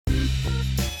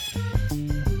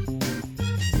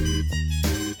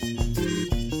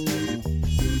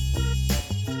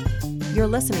You're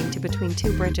listening to Between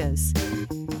Two Bridges,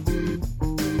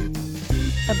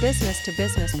 a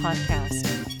business-to-business podcast.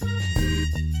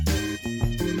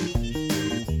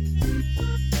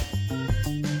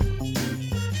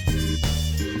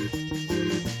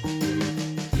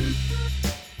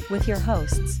 With your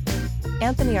hosts,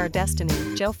 Anthony R. Destiny,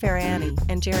 Joe Ferrani,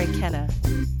 and Jerry Kenna.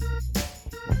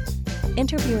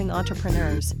 Interviewing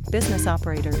entrepreneurs, business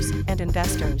operators, and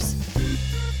investors.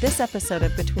 This episode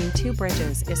of Between Two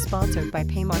Bridges is sponsored by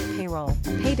Paymark Payroll.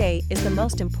 Payday is the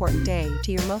most important day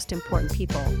to your most important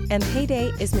people, and payday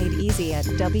is made easy at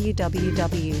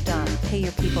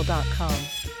www.payyourpeople.com.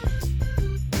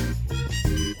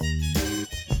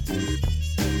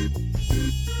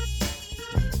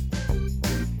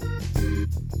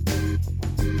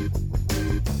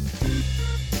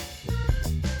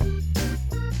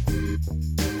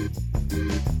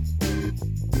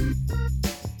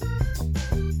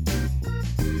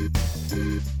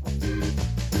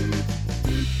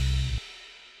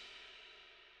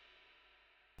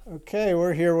 Okay,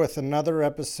 we're here with another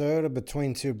episode of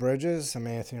Between Two Bridges. I'm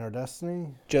Anthony R.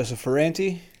 Destiny. Joseph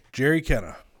Ferranti. Jerry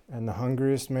Kenna. And the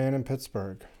hungriest man in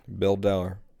Pittsburgh. Bill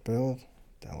Deller. Bill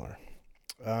Deller.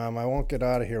 I won't get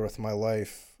out of here with my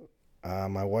life.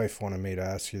 My wife wanted me to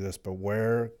ask you this, but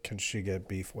where can she get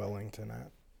beef Wellington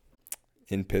at?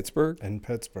 In Pittsburgh? In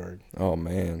Pittsburgh. Oh,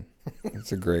 man.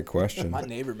 That's a great question. My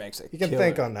neighbor makes a You can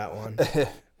think on that one.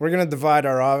 We're going to divide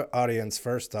our audience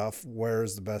first off.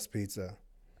 Where's the best pizza?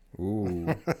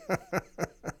 Ooh.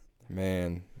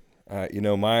 Man.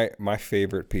 My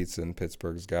favorite pizza in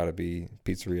Pittsburgh's got to be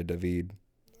Pizzeria David.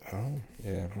 Oh.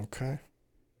 Yeah. Okay.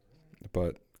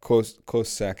 But close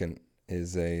second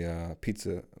is a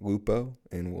Pizza Lupo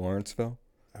in Lawrenceville.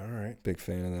 All right. Big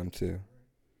fan of them, too.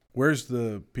 Where's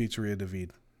the Pizzeria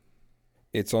David?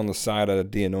 It's on the side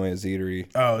of Dianoia's Eatery.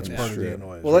 Oh, it's in part of Strip.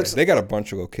 Illinois. Well, They got a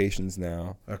bunch of locations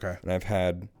now. Okay. And I've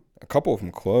had a couple of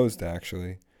them closed,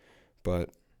 actually. But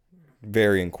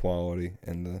varying quality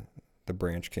in the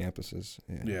branch campuses.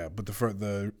 Yeah, but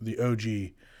the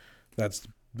OG, that's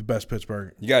the best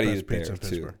Pittsburgh. You got to best eat it pizza there, in too.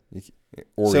 Pittsburgh.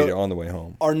 Or So- eat it on the way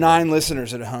home. Our 9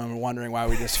 listeners at home are wondering why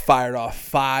we just fired off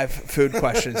 5 food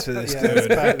questions to this Yeah, let's dude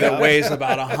back that up. weighs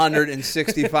about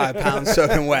 165 pounds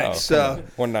soaking wet. Oh, So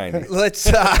 190.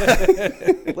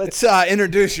 let's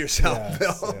introduce yourself,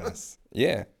 Bill. Yes.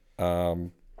 Yeah.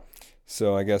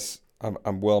 So I guess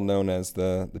I'm well known as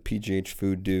the PGH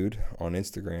food dude on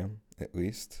Instagram, at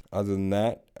least. Other than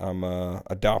that, I'm a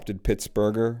adopted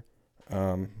Pittsburgher,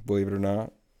 believe it or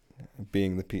not,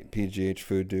 being the PGH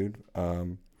food dude.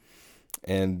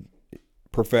 And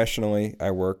professionally, I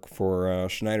work for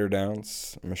Schneider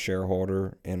Downs. I'm a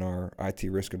shareholder in our IT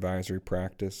risk advisory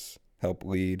practice, help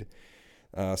lead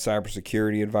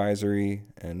cybersecurity advisory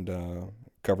and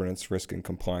governance, risk, and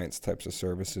compliance types of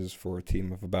services for a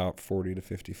team of about 40 to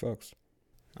 50 folks.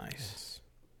 Nice.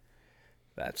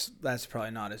 That's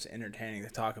probably not as entertaining to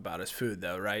talk about as food,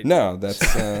 though, right? No, that's We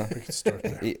can start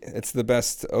there. it's the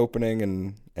best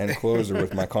opening and closer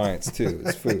with my clients too.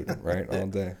 It's food, right, all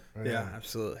day. Yeah,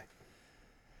 absolutely.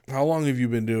 How long have you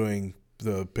been doing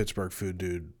the Pittsburgh Food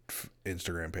Dude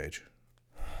Instagram page?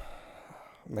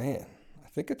 Man, I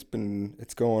think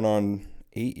it's going on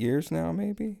 8 years now,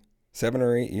 maybe 7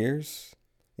 or 8 years.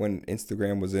 When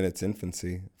Instagram was in its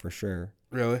infancy, for sure.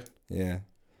 Really? Yeah.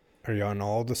 Are you on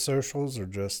all the socials or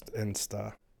just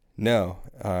Insta? No,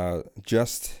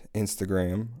 just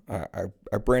Instagram. I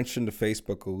branched into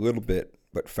Facebook a little bit,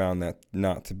 but found that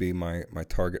not to be my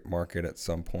target market at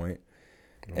some point.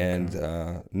 Okay.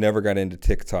 And never got into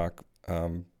TikTok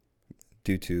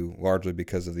largely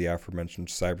because of the aforementioned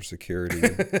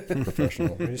cybersecurity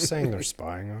professional. Are you saying they're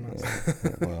spying on us?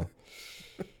 Well,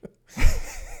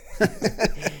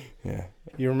 yeah.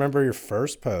 You remember your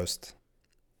first post?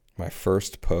 My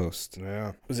first post.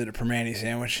 Yeah. Was it a Permani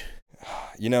sandwich?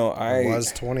 It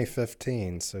was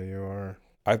 2015, so you are...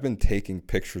 I've been taking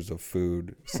pictures of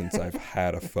food since I've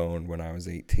had a phone when I was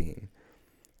 18.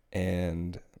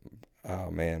 And,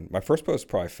 oh, man, my first post was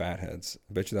probably Fatheads.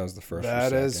 I bet you that was the first.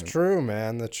 That is true,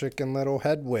 man. The Chicken Little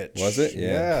Head Witch. Was it?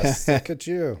 Yeah. Yes. Look at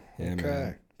you. Yeah, okay.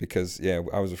 man. Because, I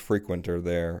was a frequenter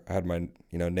there. I had my,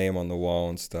 name on the wall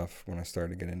and stuff when I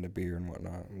started getting into beer and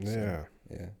whatnot. So, Yeah.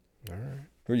 Yeah. All right.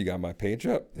 Who, you got my page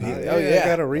up? Oh, yeah. I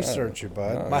got to research you,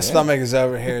 bud. My stomach is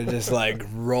over here just like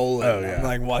rolling. Oh, yeah. I'm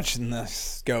like watching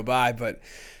this go by. But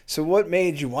so what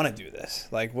made you want to do this?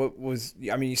 Like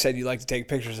you said you like to take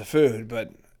pictures of food, but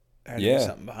there's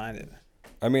something behind it.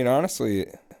 I mean, honestly,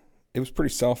 it was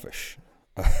pretty selfish.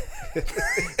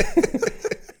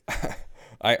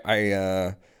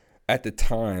 I at the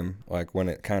time, like when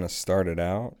it kind of started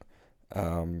out,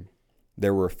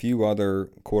 there were a few other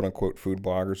quote unquote food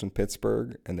bloggers in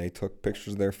Pittsburgh, and they took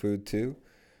pictures of their food too.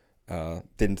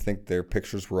 Didn't think their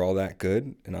pictures were all that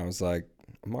good. And I was like,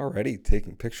 I'm already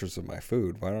taking pictures of my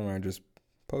food. Why don't I just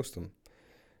post them?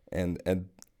 And I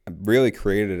really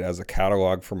created it as a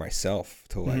catalog for myself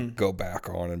to like go back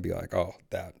on and be like, oh,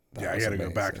 that Yeah, I was got to go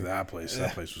amazing. back to that place.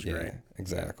 That place was great.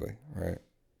 Exactly. Right.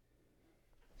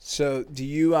 So do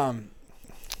you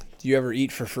ever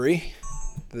eat for free?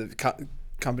 The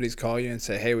companies call you and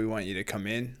say, hey, we want you to come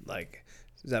in. Like,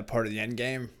 is that part of the end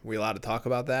game? Are we allowed to talk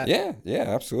about that? Yeah,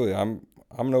 absolutely. I'm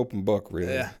an open book,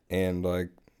 really. Yeah. And like,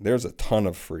 there's a ton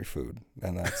of free food,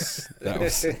 and that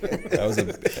was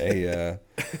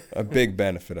a big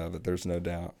benefit of it. There's no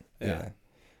doubt. Yeah.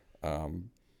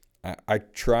 I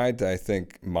tried to, I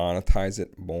think, monetize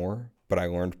it more, but I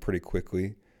learned pretty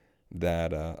quickly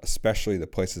that especially the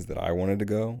places that I wanted to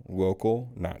go, local,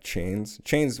 not chains.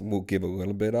 Chains will give a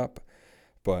little bit up,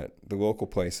 but the local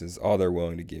places, all they're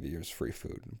willing to give you is free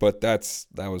food. But that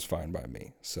was fine by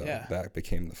me. So that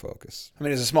became the focus. I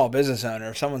mean, as a small business owner,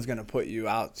 if someone's going to put you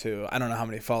out to, I don't know how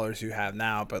many followers you have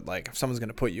now, but like if someone's going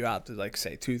to put you out to like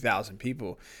say 2,000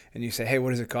 people and you say, hey,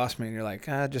 what does it cost me? And you're like,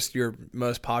 just your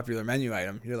most popular menu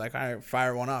item. You're like, all right,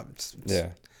 fire one up. It's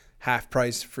half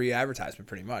price free advertisement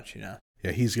pretty much, you know?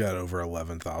 Yeah, he's got over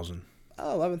 11,000.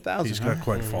 Oh, 11,000. He's got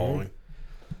quite a following.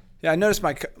 Yeah, I noticed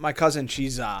my cousin,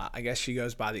 she's, I guess she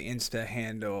goes by the Insta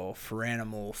handle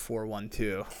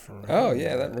Feranimal412. Oh,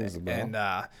 yeah, that rings a bell. And,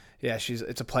 yeah,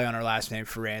 it's a play on her last name,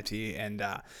 Ferranti, and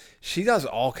she does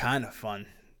all kind of fun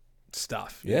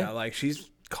stuff. You know, like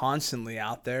she's constantly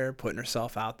out there, putting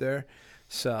herself out there.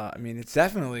 So, I mean, it's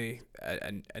definitely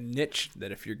a niche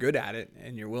that if you're good at it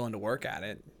and you're willing to work at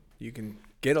it, you can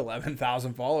get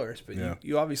 11,000 followers. But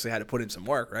you obviously had to put in some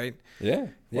work, right? Yeah,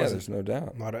 there's no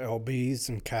doubt. A lot of LBs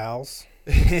and cows.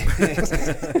 I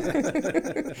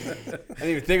didn't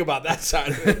even think about that side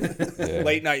of it. Yeah.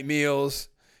 Late night meals,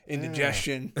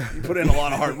 indigestion. You put in a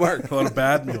lot of hard work. A lot of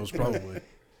bad meals, probably.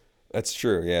 That's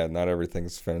true. Yeah, not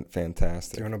everything's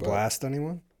fantastic. Do you want to blast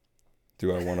anyone?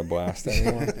 Do I want to blast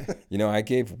anyone? You know, I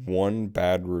gave one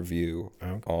bad review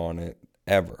on it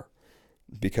ever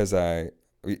because the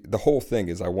whole thing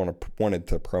is I wanted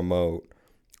to promote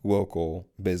local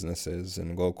businesses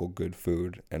and local good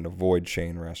food and avoid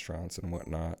chain restaurants and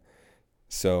whatnot.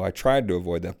 So I tried to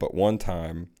avoid that, but one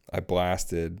time I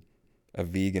blasted a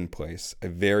vegan place, a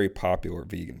very popular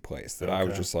vegan place that I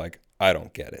was just like, I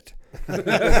don't get it.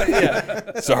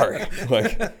 Sorry.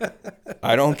 Like,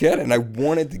 I don't get it. And I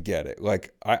wanted to get it.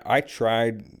 Like, I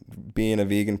tried being a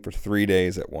vegan for 3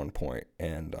 days at one point,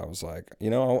 and I was like,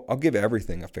 I'll give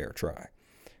everything a fair try.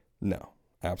 No,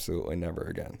 absolutely never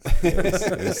again.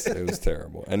 It was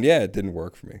terrible. And yeah, it didn't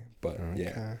work for me. But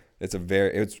yeah, it's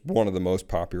one of the most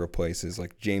popular places,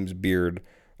 like James Beard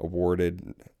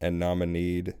awarded and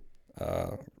nominated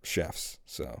chefs.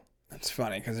 So it's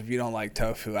funny because if you don't like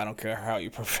tofu, I don't care how you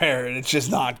prepare it. It's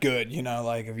just not good,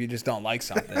 like if you just don't like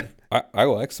something. I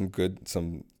like some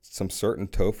certain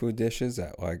tofu dishes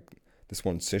at like this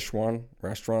one Sichuan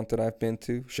restaurant that I've been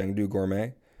to, Chengdu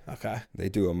Gourmet. Okay. They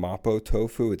do a mapo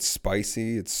tofu. It's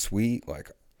spicy. It's sweet. Like,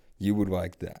 you would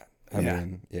like that. I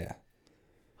mean, yeah.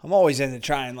 I'm always into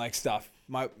trying like stuff.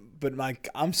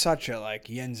 I'm such a like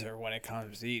yinzer when it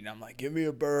comes to eating. I'm like, give me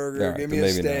a burger, give me a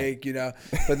steak,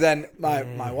 But then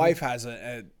my wife has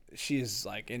she's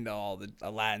like into all the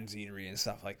Aladdin eatery and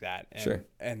stuff like that. And,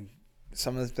 and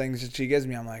some of the things that she gives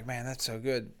me, I'm like, man, that's so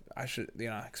good. I should,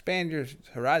 expand your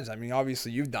horizons. I mean,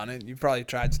 obviously you've done it. You've probably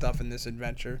tried stuff in this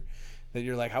adventure that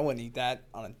you're like, I wouldn't eat that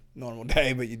on a normal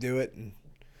day, but you do it. And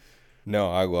no,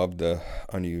 I love the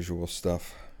unusual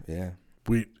stuff. Yeah.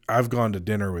 I've gone to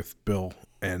dinner with Bill,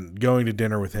 and going to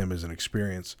dinner with him is an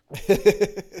experience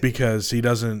because he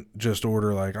doesn't just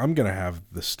order like, I'm going to have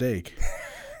the steak.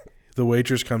 The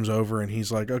waitress comes over and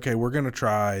he's like, okay, we're going to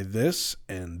try this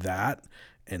and that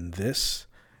and this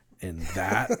and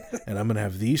that. And I'm going to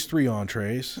have these 3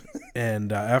 entrees.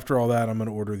 And after all that, I'm going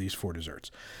to order these 4 desserts.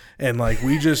 And like,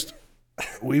 we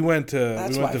went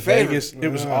to Vegas. It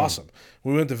was awesome.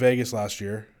 We went to Vegas last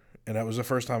year, and that was the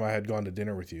first time I had gone to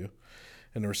dinner with you.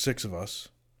 And there were 6 of us.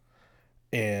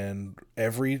 And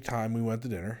every time we went to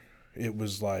dinner, it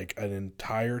was like an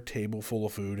entire table full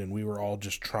of food, and we were all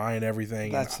just trying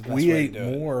everything. That's the best we way ate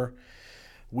to do more.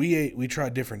 We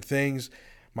tried different things.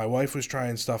 My wife was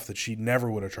trying stuff that she never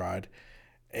would have tried,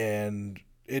 and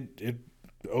it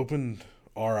opened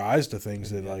our eyes to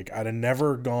things that like I'd have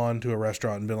never gone to a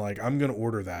restaurant and been like, I'm going to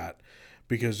order that,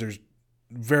 because there's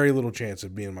very little chance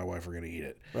of me and my wife are going to eat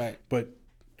it. Right. But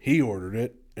he ordered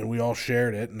it, and we all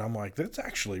shared it, and I'm like, that's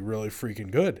actually really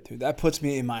freaking good. Dude, that puts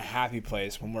me in my happy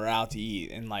place when we're out to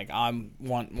eat, and like I'm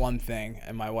want one thing,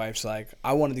 and my wife's like,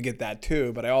 I wanted to get that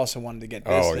too, but I also wanted to get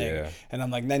this thing. Yeah. And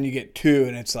I'm like, then you get two,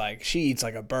 and it's like she eats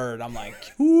like a bird. I'm like,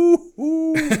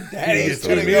 ooh, Daddy's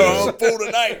gonna go home full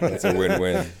tonight. That's a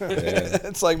win-win. Yeah.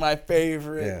 It's like my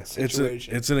favorite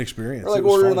situation. It's an experience. We're like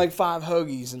ordering like 5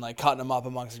 hoagies and like cutting them up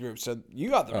amongst the group. So you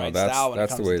got the right style when it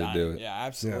comes to dining. That's the way to do it. Yeah,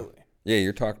 absolutely. Yeah,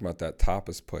 you're talking about that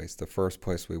tapas place, the first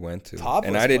place we went to. Tapas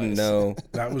and I didn't know.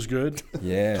 That was good.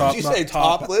 Yeah. Did you say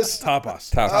topless?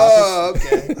 Tapas. Oh,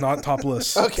 okay. Not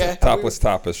topless. Okay. Topless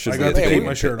tapas. Should I got to take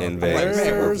my shirt in on. Vegas.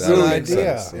 There's an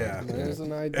idea. Yeah. There's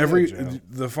an idea.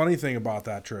 The funny thing about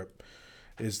that trip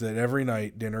is that every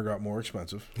night dinner got more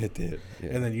expensive. It did.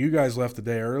 Yeah. And then you guys left the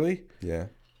day early. Yeah.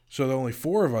 So the only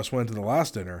 4 of us went to the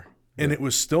last dinner. And it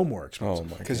was still more expensive. Oh,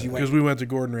 my God. Because we went to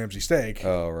Gordon Ramsay Steak.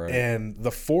 Oh, right. And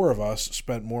the 4 of us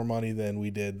spent more money than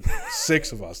we did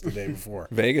 6 of us the day before.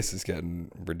 Vegas is getting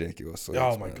ridiculously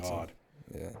expensive. My God.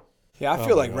 Yeah. Yeah, I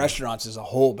feel like restaurants as a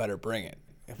whole better bring it.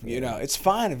 You know, it's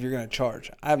fine if you're going to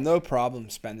charge. I have no problem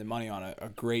spending money on a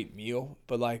great meal.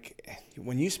 But, like,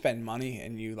 when you spend money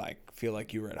and you, like, feel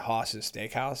like you were at Haas's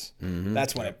Steakhouse,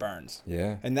 that's when it burns.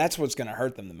 Yeah. And that's what's going to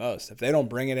hurt them the most. If they don't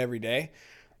bring it every day,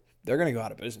 they're going to go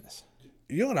out of business.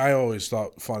 You know what I always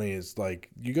thought funny is, like,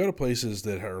 you go to places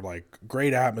that are, like,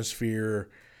 great atmosphere,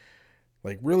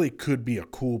 like, really could be a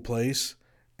cool place,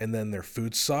 and then their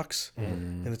food sucks.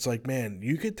 And it's like, man,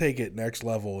 you could take it next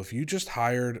level if you just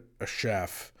hired a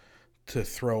chef to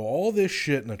throw all this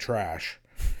shit in the trash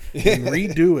and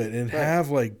redo it and have,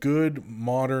 like, good,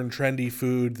 modern, trendy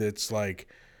food that's, like,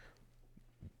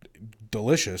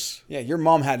 delicious. Yeah, your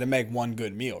mom had to make one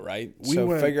good meal, right?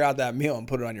 Figure out that meal and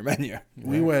put it on your menu.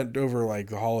 We went over like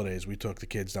the holidays. We took the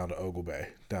kids down to Ogle Bay,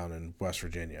 down in West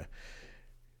Virginia,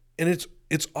 and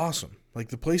it's awesome. Like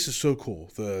the place is so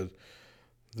cool. The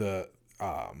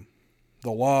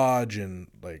lodge and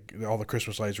like all the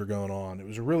Christmas lights were going on. It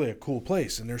was really a cool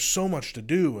place, and there's so much to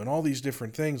do and all these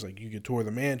different things. Like you could tour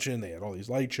the mansion. They had all these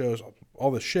light shows,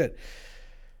 all this shit.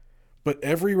 But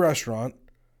every restaurant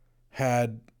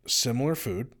had similar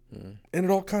food, and it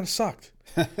all kind of sucked.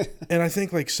 And I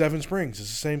think like Seven Springs is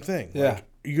the same thing. Yeah. Like,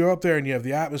 you go up there and you have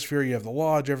the atmosphere, you have the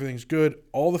lodge, everything's good.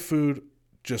 All the food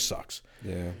just sucks.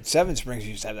 Yeah. Seven Springs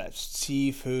used to have that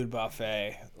seafood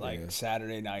buffet like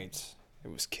Saturday nights.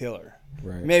 It was killer.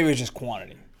 Right. Maybe it was just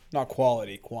quantity, not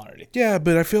quality, quantity. Yeah,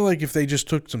 but I feel like if they just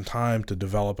took some time to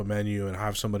develop a menu and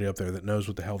have somebody up there that knows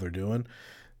what the hell they're doing,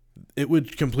 it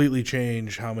would completely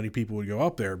change how many people would go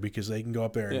up there, because they can go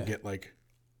up there and get like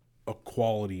a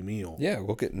quality meal. Yeah,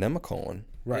 look at Nemacolin.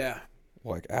 Right. Yeah.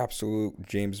 Like absolute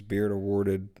James Beard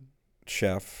awarded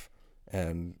chef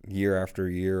and year after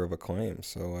year of acclaim.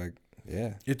 So like,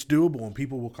 yeah. It's doable and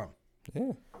people will come.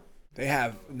 Yeah.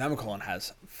 Nemacolin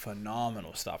has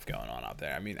phenomenal stuff going on up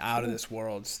there. I mean, out of this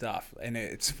world stuff. And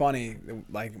it's funny,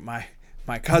 like my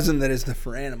cousin that is the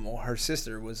for animal, her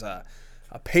sister was a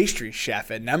pastry chef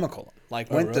at Nemacolin. Like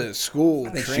went to school. I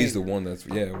think she's the one that's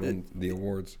won the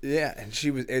awards. Yeah, and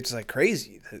it's like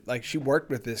crazy. Like she worked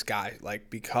with this guy like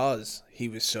because he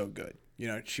was so good. You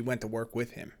know, she went to work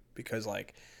with him because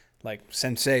like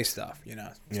sensei stuff, you know.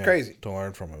 It's crazy. To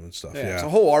learn from him and stuff. Yeah, it's a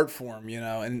whole art form, you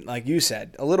know, and like you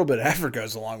said, a little bit of effort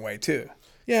goes a long way too.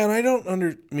 Yeah, and I don't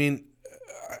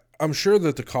I'm sure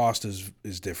that the cost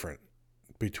is different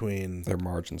between their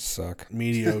margins suck.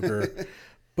 Mediocre.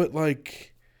 But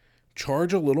like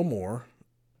charge a little more,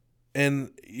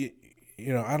 and you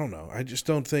know, I don't know. I just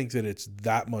don't think that it's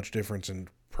that much difference in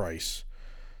price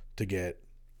to get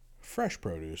fresh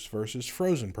produce versus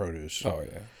frozen produce. Oh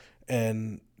yeah,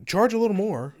 and charge a little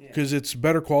more because it's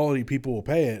better quality. People will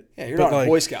pay it. Yeah, you're not a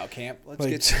Boy Scout camp. Let's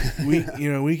get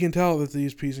we can tell that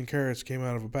these peas and carrots came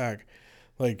out of a bag.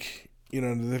 Like, you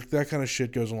know, that kind of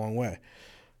shit goes a long way.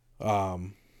 I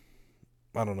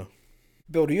don't know.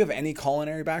 Bill, do you have any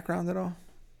culinary background at all?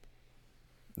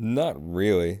 Not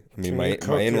really. I mean, my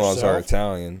in-laws are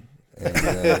Italian.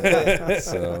 And,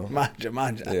 so manja.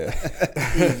 Yeah.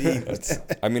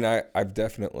 I mean, I've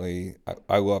definitely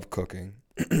I love cooking.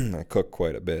 I cook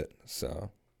quite a bit,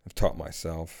 so I've taught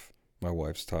myself. My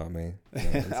wife's taught me. You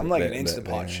know, I'm like an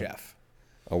Instapot chef.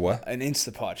 A what? An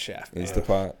Instapot chef.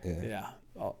 Instapot, yeah. Yeah.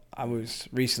 Well, I was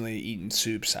recently eating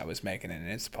soups. I was making in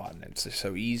an Instapot, and it's just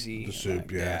so easy. The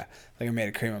soup, I think I made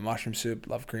a cream of mushroom soup.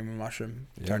 Love cream of mushroom.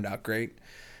 Turned out great.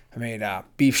 I made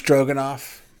beef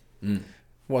stroganoff.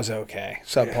 Was okay.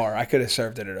 Subpar. Yeah. I could have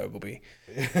served it at Ogilvy.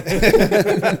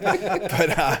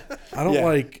 But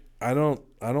I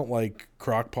don't like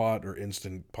crock pot or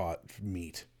instant pot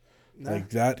meat. No. Like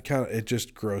that kind of, it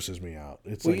just grosses me out.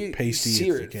 It's like pasty.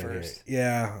 Sear you it can't first. eat.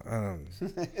 Yeah.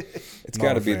 It's Not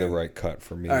got to a be the fan. right cut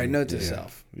for me. All right, note to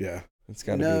self. Yeah. It's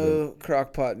got to be No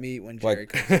crock pot meat when Jerry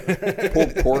comes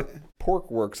the over. pork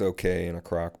works okay in a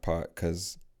crock pot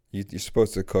because you're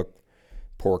supposed to cook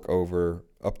pork over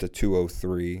up to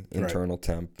 203 internal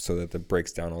temp so that it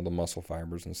breaks down all the muscle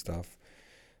fibers and stuff.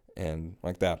 And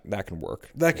like that can work.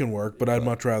 That can work, but I'd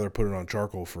much rather put it on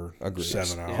charcoal for Agreed.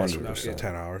 7 Yeah, hours smoke or it.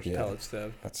 10 hours. Yeah. Pellet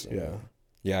stove. That's Yeah.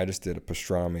 Yeah, I just did a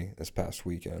pastrami this past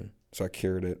weekend. So I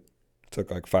cured it.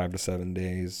 Took like 5 to 7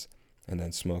 days and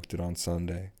then smoked it on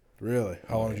Sunday. Really?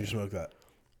 How long did you smoke that?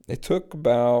 It took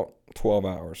about 12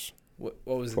 hours. What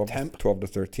was 12, the temp? 12 to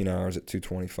 13 hours at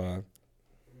 225.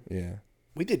 Yeah.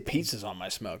 We did pizzas on my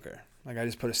smoker. Like I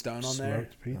just put a stone on there.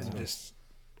 Smoked pizza. And just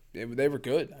they were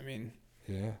good. I mean,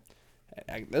 Yeah.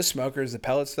 those smokers, the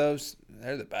pellet stoves,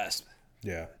 they're the best.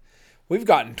 Yeah. We've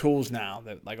gotten tools now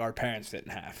that like our parents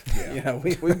didn't have. Yeah. You know,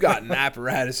 we've gotten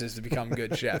apparatuses to become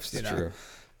good chefs. You It's know. true.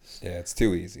 Yeah, it's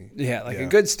too easy. Yeah, like Yeah. a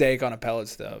good steak on a pellet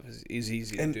stove is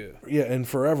easy And to do. yeah, and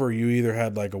forever you either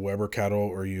had like a Weber kettle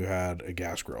or you had a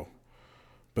gas grill.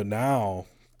 But now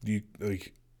you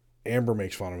like Amber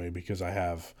makes fun of me because I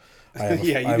have Yeah, you I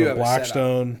do have have a a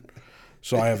Blackstone.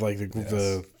 So I have like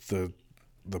the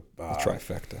The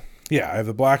trifecta. yeah, I have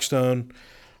the Blackstone.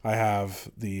 I have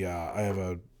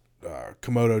a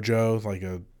Komodo Joe, like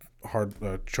a hard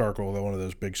charcoal, one of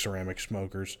those big ceramic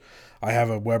smokers. I have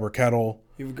a Weber kettle.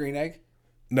 You have a green egg?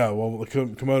 No, well, the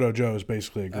Komodo Joe is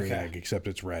basically a green Okay. egg, except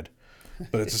it's red.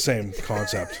 But it's the same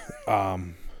concept.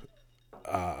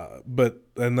 But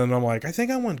and then I'm like, I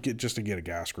think I want just to get a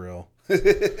gas grill.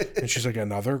 And she's like,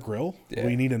 another grill? Yeah.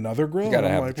 We need another grill? You gotta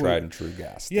And I'm have like, the tried and true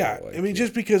gas. yeah, though, like, I mean,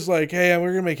 just because like, hey,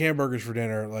 we're gonna make hamburgers for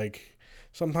dinner, like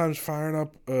sometimes firing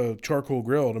up a charcoal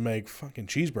grill to make fucking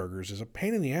cheeseburgers is a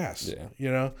pain in the ass. Yeah.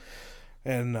 You know,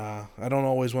 and I don't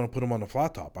always want to put them on the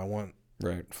flat top. I want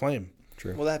right. flame.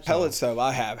 True. Well, that pellet stove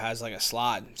I have has like a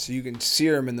slide, so you can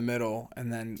sear them in the middle,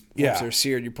 and then once Yeah. they're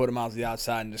seared, you put them out to the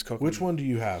outside and just cook Which them. one do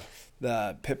you have?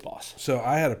 The Pit Boss. So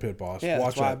I had a Pit Boss. Yeah, watch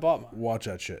that's why that, I bought mine. Watch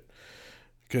that shit.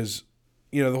 Because,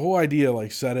 you know, the whole idea,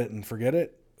 like, set it and forget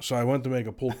it. So I went to make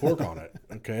a pulled pork on it,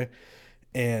 okay?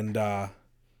 And I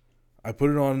put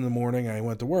it on in the morning. I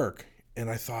went to work. And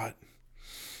I thought,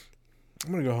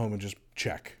 I'm going to go home and just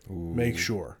check. Make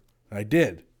sure. And I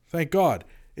did. Thank God.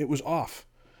 It was off.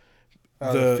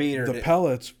 Oh, the feeder the did-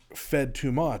 pellets fed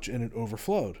too much and it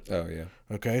overflowed. Oh yeah.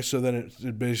 Okay, so then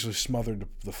it basically smothered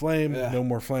the flame. Yeah. No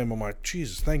more flame. I'm like,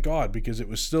 Jesus, thank God, because it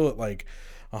was still at like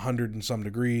 100 and some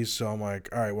degrees. So I'm like,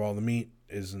 all right, well, the meat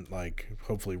isn't like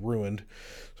hopefully ruined.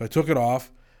 So I took it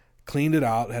off, cleaned it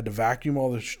out, had to vacuum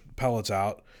all the pellets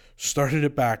out, started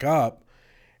it back up,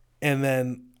 and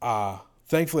then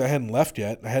thankfully I hadn't left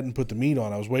yet. I hadn't put the meat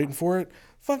on. I was waiting for it.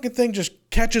 Fucking thing just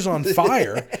catches on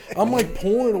fire. I'm like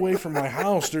pulling it away from my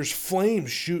house. There's flames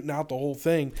shooting out the whole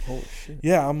thing. Holy shit.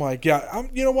 Yeah, I'm like, you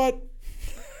know what?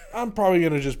 I'm probably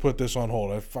gonna just put this on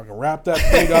hold. I fucking wrap that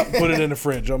thing up and put it in the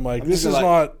fridge. I'm like, this is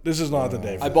not the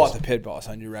day for I this. bought the Pit Boss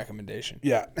on your recommendation.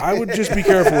 Yeah, I would just be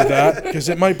careful with that because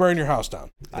it might burn your house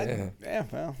down. Yeah,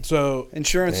 well, So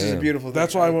insurance is a Damn. beautiful thing.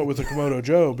 that's why I went with the Komodo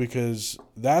Joe, because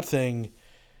that thing,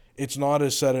 it's not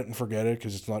as set it and forget it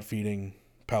because it's not feeding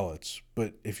pellets.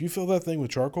 But if you fill that thing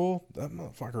with charcoal, that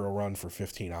motherfucker will run for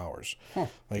 15 hours.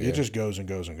 Like it just goes and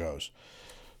goes and goes.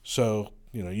 So,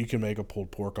 you know, you can make a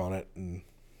pulled pork on it in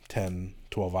 10,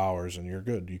 12 hours and you're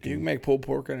good. You You can can make pulled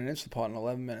pork in an Instant Pot in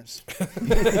 11 minutes.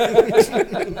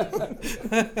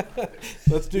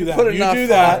 let's do that. Put You enough, do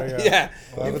that. Yeah,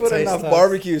 We'll you have a put taste enough test.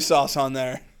 barbecue sauce on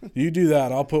there. You do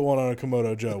that. I'll put one on a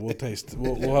Komodo Joe. We'll taste.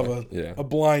 We'll have a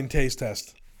blind taste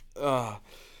test.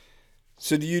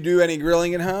 So do you do any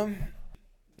grilling at home?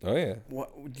 Oh yeah.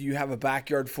 What do you have a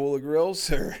backyard full of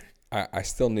grills or? I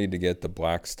still need to get the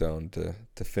Blackstone to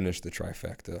finish the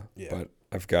trifecta. Yeah. But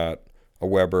I've got a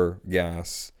Weber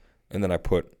gas, and then I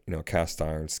put a cast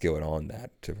iron skillet on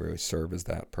that to really serve as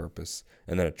that purpose,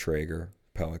 and then a Traeger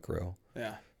pellet grill.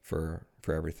 Yeah. For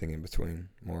everything in between,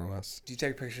 more or less. Do you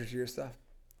take pictures of your stuff?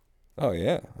 Oh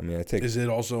yeah. I mean, I take. Is it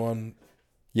also on?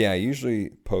 Yeah, I usually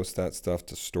post that stuff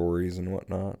to stories and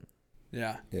whatnot.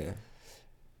 Yeah. Yeah.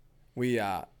 We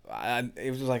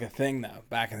it was like a thing though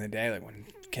back in the day, like when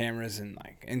cameras and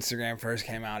like Instagram first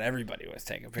came out, everybody was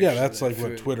taking pictures. Yeah, that's of like their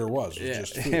what food. Twitter was. It was Yeah,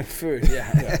 just food. food. Yeah.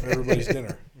 Yeah, for everybody's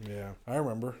dinner. Yeah, I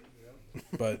remember.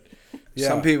 But yeah.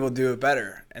 Some people do it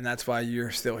better, and that's why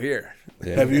you're still here.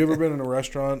 Yeah. Have you ever been in a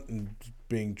restaurant and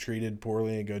being treated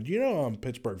poorly and go, "Do you know I'm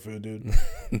Pittsburgh food, dude?"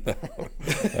 No,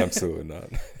 absolutely not.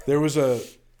 There was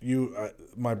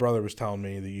my brother was telling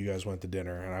me that you guys went to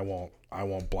dinner, and I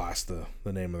won't blast the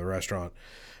name of the restaurant,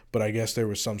 but I guess there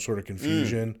was some sort of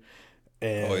confusion,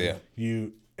 and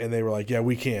and they were like, yeah,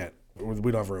 we can't,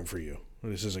 we don't have room for you.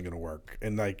 This isn't going to work.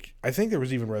 And like, I think there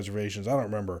was even reservations. I don't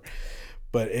remember,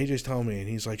 but AJ's telling me, and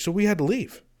he's like, so we had to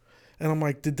leave, and I'm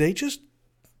like, did they just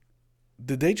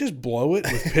blow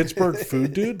it with Pittsburgh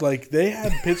Food Dude? Like, they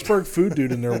had Pittsburgh Food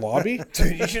Dude in their lobby.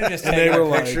 Dude, you should have just taken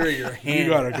a picture of your hand, you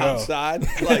gotta go outside.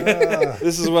 Like,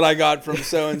 this is what I got from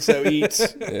so-and-so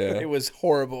eats. Yeah. It was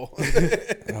horrible.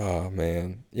 Oh,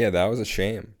 man. Yeah, that was a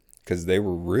shame because they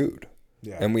were rude.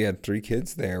 Yeah. And we had 3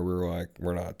 kids there. We were like,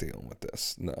 we're not dealing with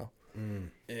this. No.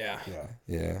 Yeah.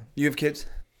 You have kids?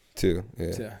 2.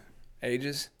 Yeah. 2.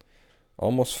 Ages?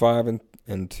 Almost 5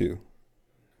 and 2.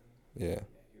 Yeah.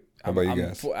 How about you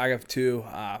guys? I have 2.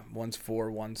 One's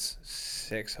 4, one's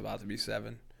 6, about to be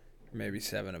 7. Maybe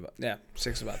 7.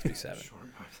 6 about to be 7.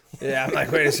 Yeah, I'm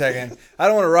like, wait a second. I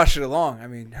don't want to rush it along. I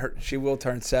mean, she will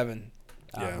turn 7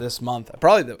 this month. It'll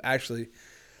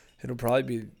probably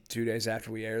be 2 days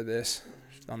after we air this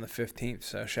on the 15th.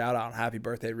 So shout out and happy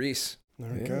birthday, Reese.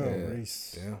 There we go,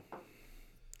 Reese. Yeah.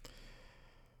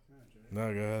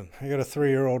 No, go ahead. I got a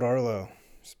 3-year-old Arlo.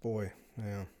 This boy.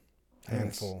 Yeah.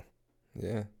 Handful.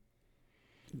 Yeah.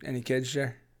 Any kids,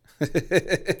 Jer?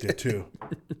 Yeah, 2.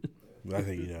 I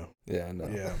think you know. Yeah, I know.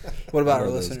 Yeah. What about our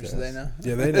listeners? Do they know?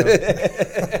 Yeah, they know.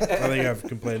 I think I've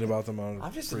complained about them on.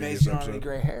 I'm just amazed you don't have any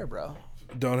gray hair, bro.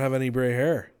 Don't have any gray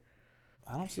hair.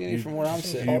 I don't see any from where I'm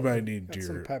sitting. You might need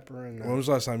some pepper in there. When was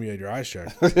the last time you had your eyes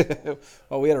checked?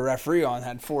 Well, we had a referee on,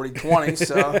 had 40-20,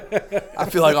 so I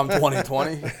feel like I'm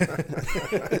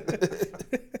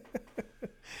 20-20.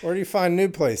 Where do you find new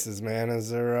places, man? Is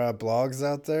there blogs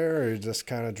out there, or are you just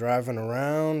kind of driving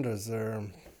around? Is there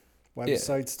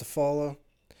websites to follow?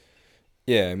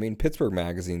 Yeah, I mean, Pittsburgh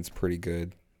Magazine's pretty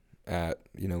good at,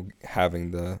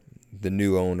 having the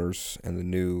new owners and the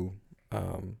new,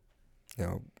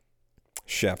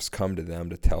 chefs come to them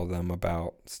to tell them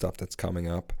about stuff that's coming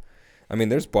up. I mean,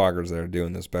 there's bloggers that are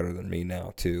doing this better than me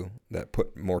now, too, that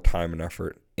put more time and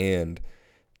effort and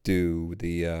do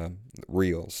the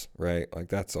reels, right? Like,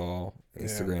 that's all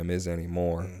Instagram is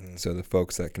anymore. Mm-hmm. So the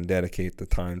folks that can dedicate the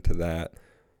time to that,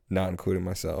 not including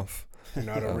myself. You're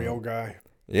not a real guy.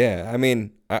 Yeah, I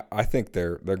mean, I think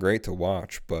they're great to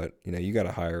watch, but you got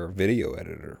to hire a video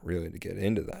editor really to get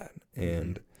into that.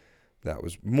 And that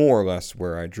was more or less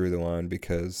where I drew the line,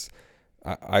 because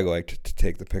I liked to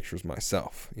take the pictures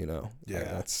myself. Yeah,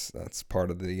 that's part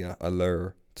of the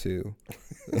allure to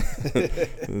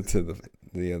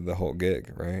the whole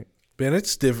gig, right? Man,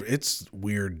 it's different. It's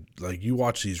weird. Like, you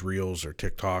watch these reels or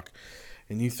TikTok,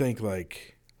 and you think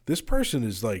like, this person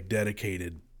is like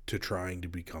dedicated to trying to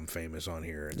become famous on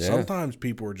here, and sometimes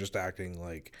people are just acting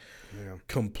like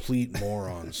complete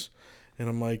morons. And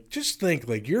I'm like, just think,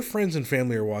 like, your friends and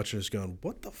family are watching this going,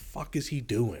 what the fuck is he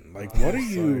doing? Like, what are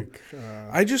you?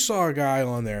 I just saw a guy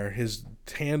on there. His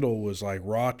handle was like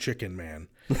Raw Chicken Man.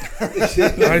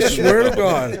 I swear to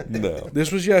God. No.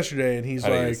 This was yesterday, and he's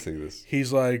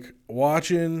like,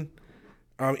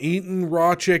 I'm eating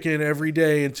raw chicken every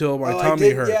day until my tummy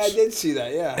hurts. Yeah, I did see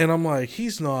that, yeah. And I'm like,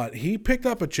 he picked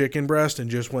up a chicken breast and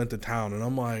just went to town. And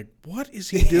I'm like, what is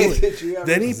he doing?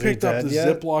 Then he picked up the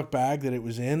Ziploc bag that it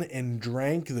was in and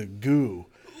drank the goo.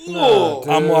 No,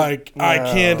 I'm like, I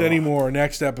can't anymore.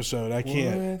 Next episode, I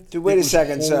can't. Dude, wait a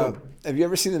second. Horrible. So, have you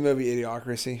ever seen the movie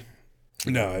Idiocracy?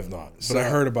 No, I have not. But I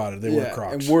heard about it. They were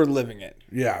Crocs. And we're living it.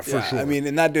 Yeah, for sure. I mean,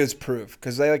 and that dude's proof.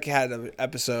 Because they had an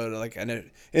episode,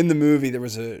 in the movie, there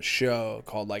was a show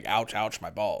called, Ouch, Ouch, My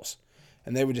Balls.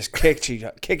 And they would just kick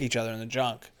each other in the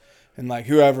junk. And,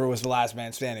 whoever was the last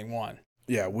man standing won.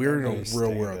 Yeah, we're in a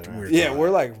real world. Yeah,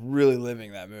 we're really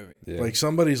living that movie. Yeah. Like,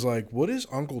 somebody's like, what is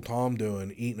Uncle Tom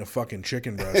doing eating a fucking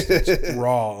chicken breast that's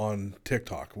raw on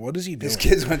TikTok? What is he doing? His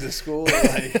kids went to school.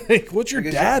 What's your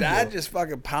dad doing? Just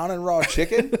fucking pounding raw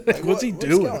chicken? What's he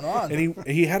doing? What's going on? And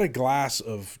he had a glass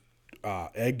of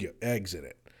eggs in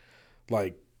it,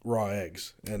 like raw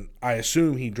eggs. And I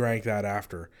assume he drank that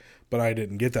after, but I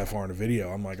didn't get that far in the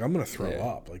video. I'm like, I'm going to throw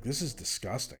up. Like, this is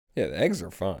disgusting. Yeah, the eggs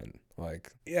are fine.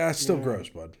 Yeah, it's still gross,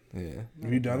 bud. Yeah.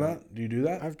 Have you done that? Do you do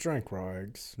that? I've drank raw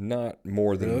eggs. Not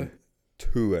more than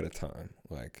 2 at a time.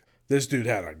 This dude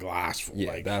had a glass full.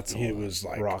 Yeah, that's it was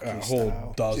like Rocky a whole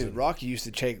style. dozen. Dude, Rocky used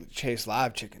to chase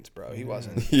live chickens, bro. He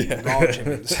wasn't raw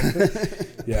chickens.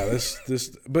 Yeah,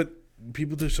 this, but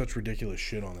people do such ridiculous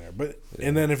shit on there. But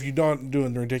and then if you don't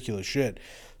doing ridiculous shit,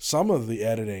 some of the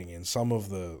editing and some of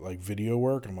the video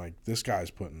work, I'm like, this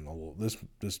guy's putting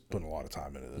putting a lot of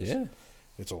time into this. Yeah.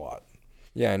 It's a lot.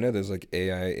 Yeah, I know there's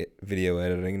AI video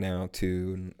editing now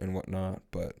too and whatnot,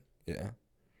 but yeah.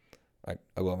 I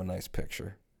love a nice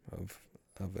picture of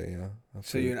a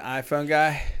So you're an iPhone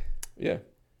guy? Yeah.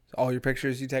 All your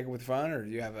pictures you take it with your phone, or do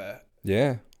you have a?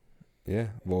 Yeah.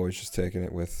 I've always just taken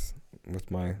it with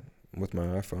my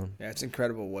iPhone. Yeah, it's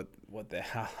incredible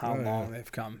how long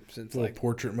they've come since like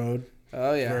portrait mode.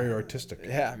 Oh yeah, very artistic.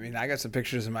 Yeah, I mean, I got some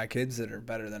pictures of my kids that are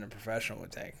better than a professional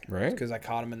would take. Right. Because I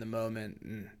caught them in the moment,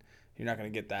 and you're not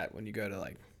going to get that when you go to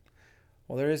like.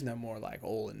 Well, there is no more like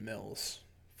Olin Mills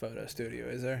photo studio,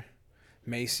 is there?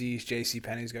 Macy's,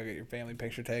 JCPenney's, go get your family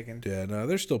picture taken. Yeah, no,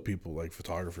 there's still people like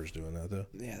photographers doing that though.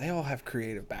 Yeah, they all have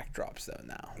creative backdrops though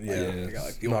now. Yeah, like, they got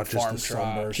like the not old just farm the truck,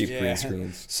 sunburst. Cheap green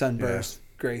screens, sunburst,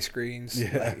 gray screens.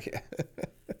 Yeah. Like,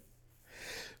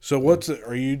 So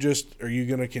are you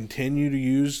going to continue to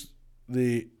use are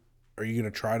you going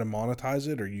to try to monetize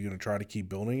it? Or are you going to try to keep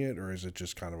building it? Or is it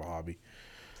just kind of a hobby?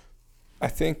 I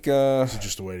think Is it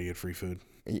just a way to get free food?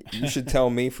 you should tell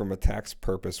me from a tax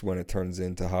purpose when it turns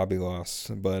into hobby loss,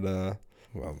 but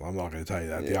well, I'm not going to tell you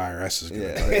that. The IRS is going to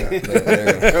yeah, tell you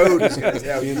that. the code is going to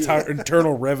tell The you. entire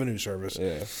Internal Revenue Service.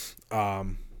 Yeah.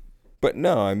 But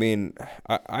no, I mean,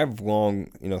 I've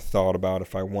long, thought about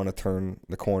if I want to turn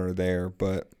the corner there,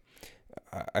 but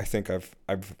I think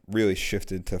I've really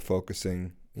shifted to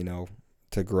focusing,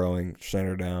 to growing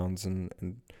Schneider Downs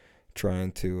and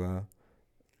trying to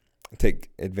take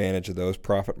advantage of those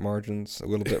profit margins a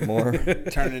little bit more.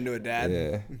 Turn into a dad.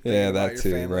 Yeah, that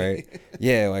too, family. right?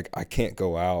 Yeah, like I can't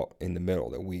go out in the middle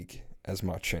of the week as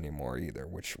much anymore either,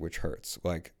 which hurts.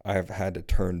 Like I have had to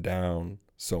turn down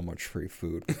so much free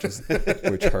food,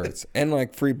 which hurts, and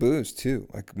like free booze too.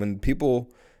 Like when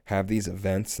people have these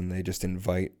events and they just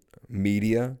invite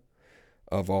media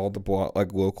of all the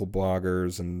local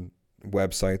bloggers and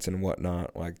websites and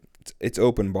whatnot, like it's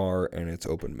open bar and it's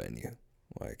open menu.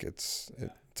 Like it's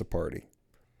a party.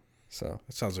 So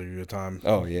That sounds like a good time.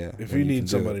 oh yeah, If when you need can do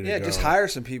somebody it. to Yeah, go. just hire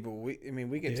some people. We can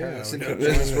turn Yeah, this we into a can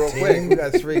business join real the quick. team. We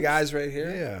got 3 guys right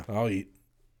here. Yeah, I'll eat.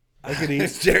 I could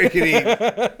eat. Jerry can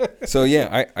eat. So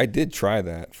yeah, I did try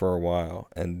that for a while,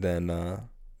 and then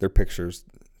their pictures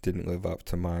didn't live up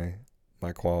to my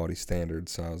quality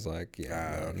standards. So I was like,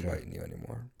 yeah, I'm not inviting you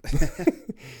anymore.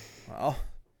 Well,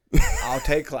 I'll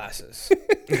take classes.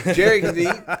 Jerry can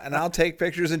eat, and I'll take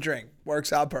pictures and drink.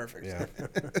 Works out perfect. Yeah.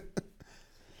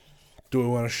 Do we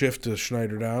want to shift to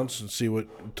Schneider Downs and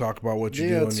talk about what you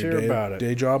do on let's your hear about it.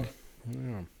 day job?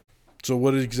 Yeah. So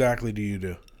what exactly do you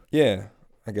do? Yeah,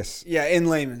 I guess. Yeah, in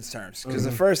layman's terms. Because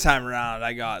the first time around,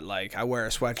 I got I wear a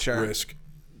sweatshirt.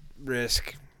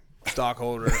 Risk.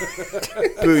 Stockholder.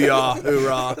 Booyah.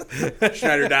 Hoorah.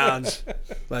 Schneider Downs.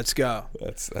 Let's go.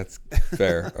 That's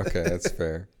fair. Okay, that's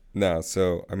fair. No,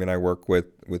 so I mean, I work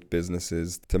with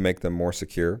businesses to make them more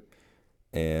secure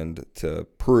and to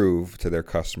prove to their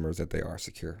customers that they are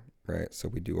secure, right? So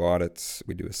we do audits,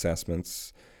 we do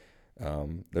assessments.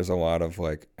 There's a lot of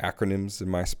acronyms in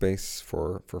my space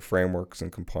for frameworks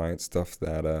and compliance stuff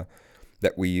that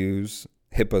we use.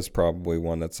 HIPAA's probably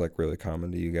one that's really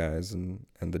common to you guys and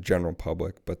the general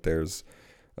public, but there's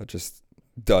just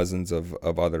dozens of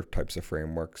other types of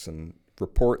frameworks and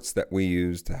reports that we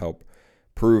use to help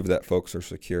prove that folks are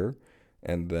secure,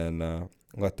 and then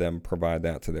let them provide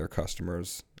that to their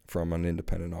customers from an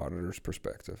independent auditor's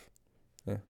perspective.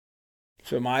 Yeah.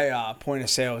 So my point of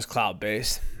sale is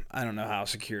cloud-based. I don't know how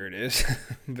secure it is,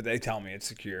 but they tell me it's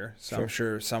secure. So I'm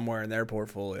sure somewhere in their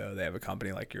portfolio they have a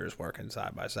company like yours working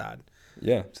side by side.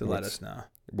 Yeah. To let us know.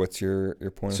 What's your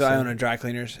point of sale? So I sale? own a dry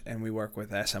cleaners, and we work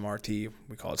with SMRT.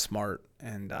 We call it Smart,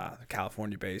 and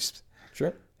California-based.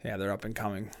 Sure. Yeah, they're up and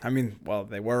coming. I mean, well,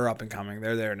 they were up and coming.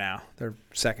 They're there now. They're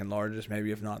second largest,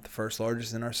 maybe if not the first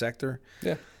largest in our sector.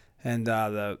 Yeah. And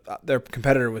their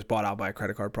competitor was bought out by a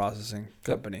credit card processing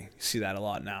company. You see that a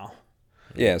lot now.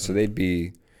 Yeah, so they'd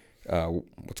be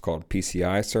what's called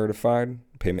PCI certified.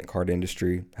 Payment card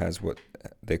industry has what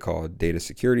they call a data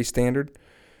security standard.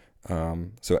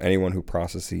 So anyone who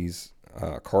processes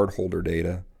cardholder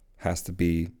data has to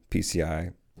be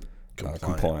PCI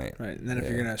compliant. Right, and then if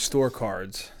you're going to store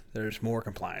cards, there's more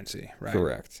compliancy, right?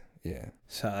 Correct, yeah.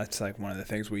 So that's one of the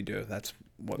things we do. That's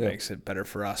what makes it better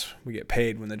for us. We get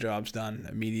paid when the job's done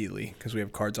immediately because we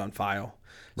have cards on file.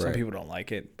 Some people don't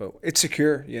like it, but it's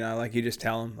secure. You just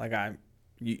tell them,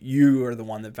 you are the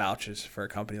one that vouches for a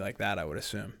company like that, I would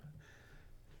assume.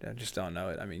 I just don't know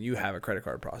it. I mean, you have a credit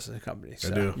card processing company, so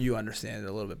I do. You understand it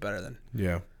a little bit better than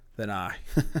I.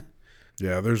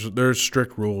 Yeah, there's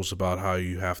strict rules about how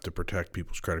you have to protect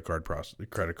people's credit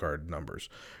card numbers.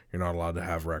 You're not allowed to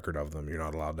have record of them. You're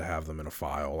not allowed to have them in a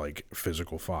file, like a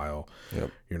physical file. Yep.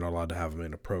 You're not allowed to have them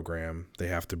in a program. They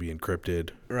have to be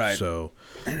encrypted. Right. So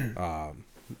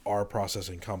our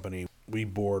processing company, we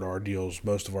board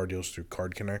most of our deals through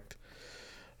Card Connect.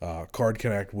 Card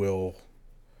Connect will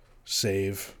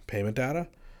save payment data,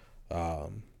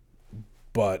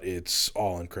 but it's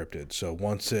all encrypted. So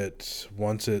once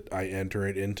I enter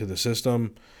it into the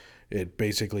system, it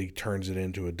basically turns it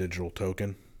into a digital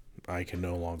token. I can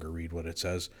no longer read what it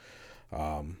says.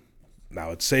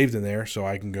 Now it's saved in there, so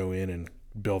I can go in and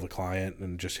bill the client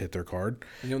and just hit their card.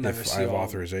 And you'll never see I have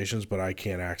authorizations, but I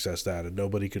can't access that. And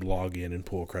nobody could log in and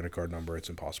pull a credit card number. It's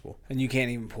impossible. And you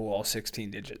can't even pull all 16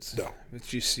 digits. No.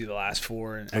 But you see the last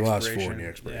 4 and the expiration. last 4 in the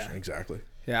expiration, exactly.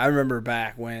 Yeah, I remember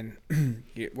back when,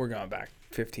 we're going back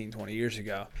 15, 20 years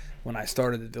ago, when I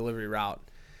started the delivery route,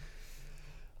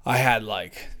 I had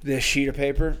like this sheet of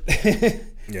paper,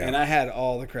 and I had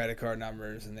all the credit card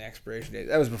numbers and the expiration date.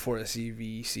 That was before the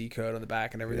CVC code on the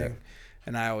back and everything. Yeah.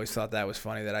 And I always thought that was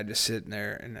funny that I just sit in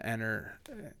there and enter,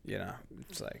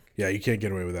 it's like. Yeah, you can't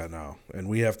get away with that now. And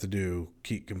we have to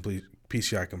keep complete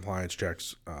PCI compliance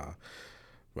checks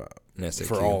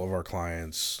for all of our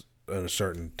clients at a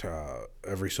certain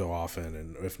every so often.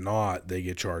 And if not, they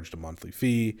get charged a monthly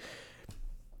fee.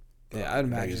 Yeah, I'd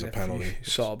imagine if you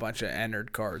saw a bunch of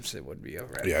entered cards, it would be a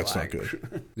red flag. It's not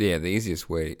good. Yeah, the easiest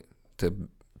way to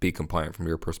be compliant from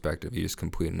your perspective, you just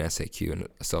complete an SAQ and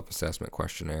a self-assessment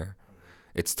questionnaire.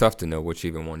 It's tough to know which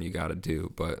even one you got to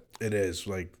do, but it is.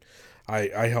 Like,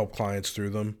 I help clients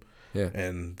through them. Yeah,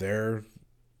 and they're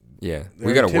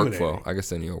we got a workflow. I guess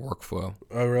then you a workflow.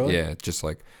 Oh, really? Yeah, just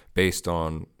like based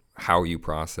on how you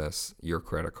process your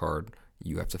credit card,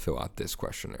 you have to fill out this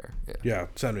questionnaire. Yeah,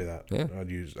 send me that. Yeah,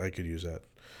 I could use that.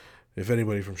 If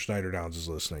anybody from Schneider Downs is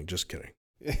listening, just kidding.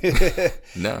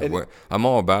 No, I'm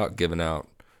all about giving out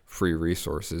free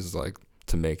resources, like,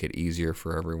 to make it easier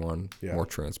for everyone, more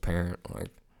transparent. Like,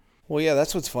 well, yeah,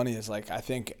 that's what's funny is, like, I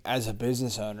think as a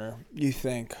business owner, you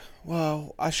think,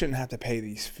 well, I shouldn't have to pay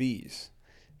these fees.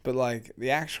 But, like,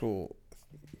 the actual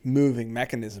moving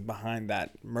mechanism behind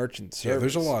that merchant service. Yeah,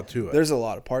 there's a lot to it. There's a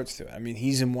lot of parts to it. I mean,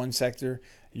 he's in one sector,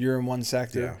 you're in one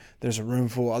sector. Yeah. There's a room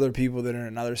full of other people that are in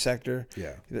another sector.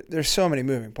 Yeah. There's so many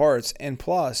moving parts. And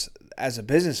plus, as a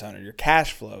business owner, your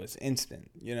cash flow is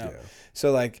instant, Yeah.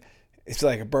 So, like, it's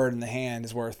like a bird in the hand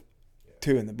is worth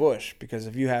 2 in the bush, because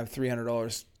if you have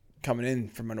 $300 coming in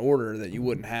from an order that you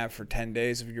wouldn't have for 10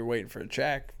 days if you're waiting for a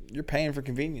check, you're paying for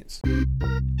convenience.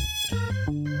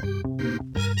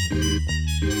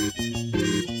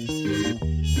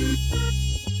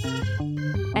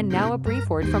 And now a brief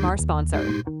word from our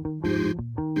sponsor.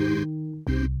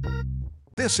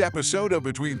 This episode of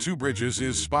Between Two Bridges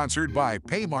is sponsored by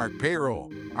Paymark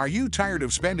Payroll. Are you tired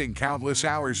of spending countless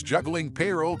hours juggling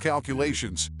payroll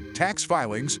calculations, tax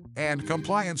filings, and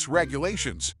compliance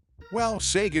regulations? Well,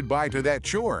 say goodbye to that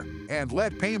chore and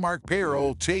let Paymark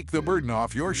Payroll take the burden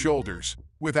off your shoulders.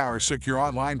 With our secure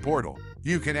online portal,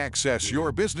 you can access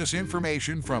your business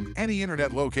information from any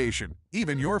internet location,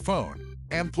 even your phone.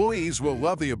 Employees will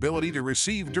love the ability to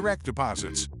receive direct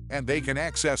deposits, and they can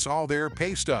access all their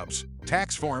pay stubs,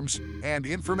 tax forms, and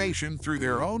information through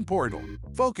their own portal.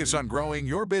 Focus on growing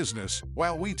your business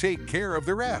while we take care of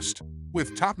the rest.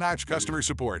 With top-notch customer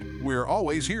support, we're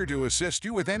always here to assist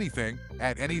you with anything,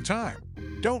 at any time.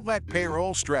 Don't let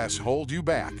payroll stress hold you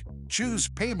back. Choose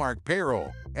Paymark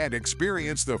Payroll and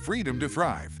experience the freedom to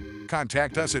thrive.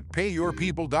 Contact us at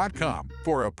payyourpeople.com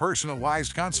for a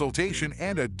personalized consultation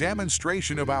and a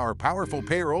demonstration of our powerful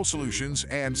payroll solutions,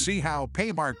 and see how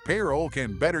Paymark Payroll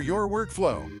can better your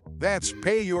workflow. That's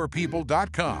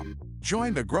payyourpeople.com.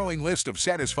 Join the growing list of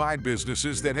satisfied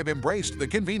businesses that have embraced the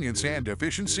convenience and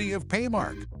efficiency of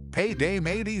Paymark. Payday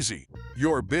made easy.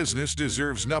 Your business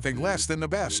deserves nothing less than the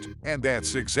best, and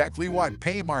that's exactly what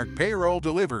Paymark Payroll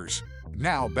delivers.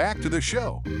 Now back to the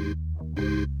show.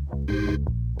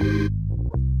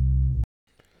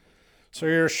 So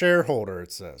you're a shareholder,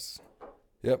 it says.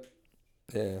 Yep.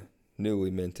 Yeah. Newly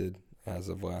minted as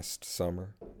of last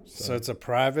summer. So it's a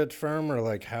private firm, or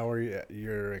like how are you?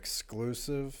 You're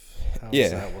exclusive? How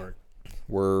does that work?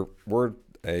 We're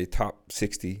a top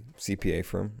 60 CPA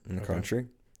firm in the country.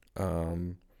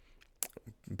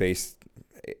 Based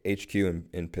HQ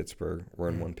in Pittsburgh. We're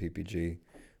in one PPG,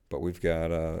 but we've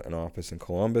got an office in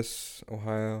Columbus,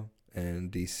 Ohio,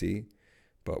 and DC.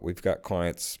 But we've got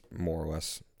clients more or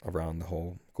less around the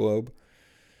whole globe.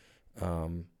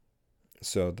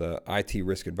 So the IT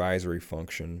risk advisory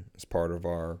function is part of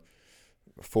our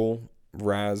full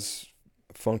RAS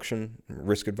function,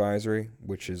 risk advisory,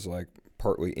 which is like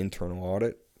partly internal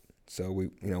audit. So we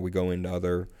go into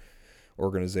other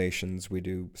organizations. We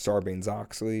do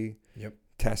Sarbanes-Oxley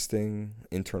testing,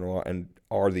 internal, and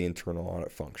are the internal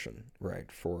audit function,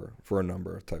 right, for a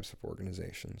number of types of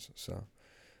organizations. So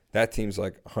that team's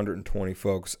like 120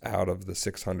 folks out of the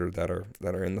 600 that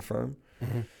are in the firm.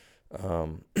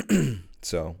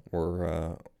 So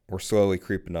we're slowly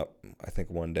creeping up. I think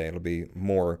one day it'll be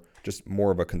more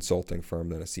of a consulting firm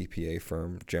than a CPA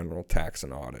firm, general tax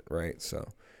and audit, right? So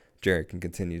Jerry can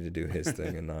continue to do his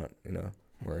thing and not,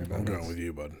 worry about it. I'm going with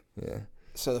you, bud. Yeah.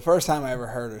 So the first time I ever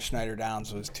heard of Schneider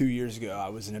Downs was 2 years ago. I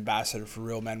was an ambassador for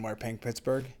Real Men Wear Pink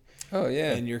Pittsburgh. Oh,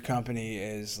 yeah. And your company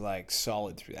is like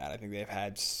solid through that. I think they've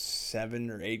had 7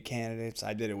 or 8 candidates.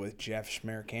 I did it with Jeff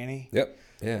Schmerkany. Yep.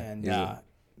 Yeah. And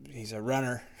he's a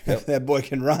runner. Yep. That boy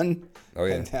can run. Oh,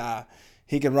 yeah. And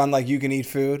he can run like you can eat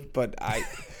food. But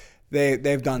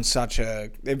they've done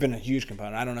they've been a huge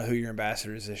component. I don't know who your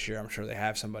ambassador is this year. I'm sure they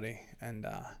have somebody. And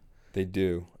they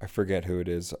do. I forget who it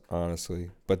is,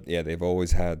 honestly. But yeah, they've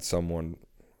always had someone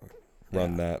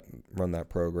run that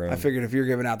program. I figured if you're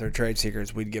giving out their trade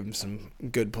secrets, we'd give them some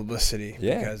good publicity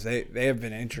because they have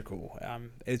been integral.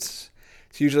 It's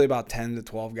usually about 10 to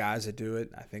 12 guys that do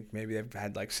it. I think maybe they've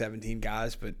had like 17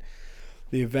 guys, but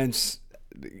the events,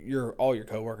 all your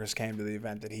coworkers came to the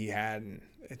event that he had, and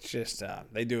it's just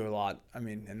they do a lot. I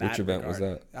mean, in that Which event regard.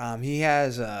 was that? He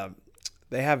has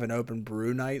they have an open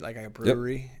brew night, like a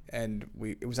brewery, and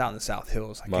it was out in the South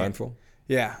Hills. Mindful.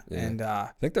 Yeah, and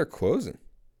I think they're closing.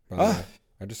 I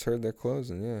just heard they're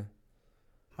closing. Yeah.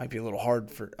 Might be a little hard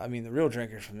the real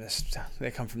drinkers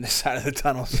they come from this side of the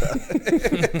tunnel, so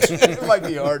it might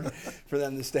be hard for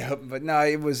them to stay open. But no,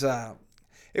 it was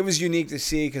unique to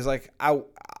see because like I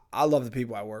love the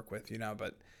people I work with,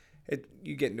 but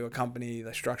you get into a company,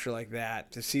 the structure like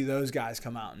that, to see those guys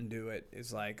come out and do it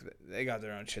is like they got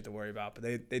their own shit to worry about, but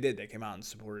they came out and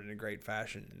supported it in a great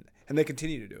fashion, and they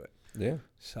continue to do it. Yeah.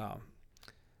 So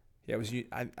yeah,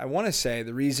 I want to say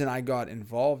the reason I got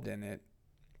involved in it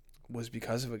was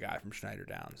because of a guy from Schneider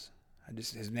Downs.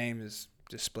 His name has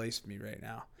displaced me right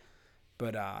now,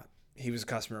 but he was a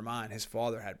customer of mine. His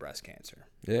father had breast cancer.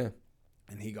 Yeah.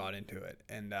 And he got into it,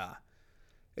 and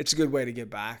it's a good way to get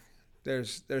back.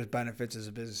 There's benefits as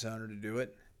a business owner to do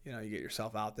it. You get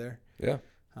yourself out there. Yeah.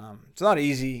 It's not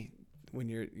easy when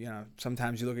you're,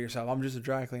 sometimes you look at yourself, I'm just a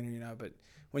dry cleaner, but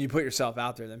when you put yourself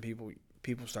out there, then people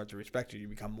start to respect you. You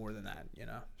become more than that,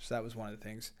 So that was one of the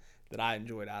things that I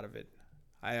enjoyed out of it.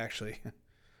 I actually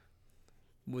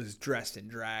was dressed in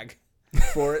drag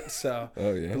for it, so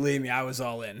believe me, I was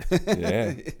all in.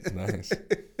 Yeah, nice.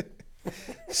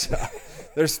 So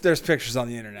there's pictures on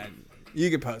the internet.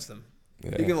 You can post them.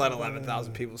 Yeah. You can let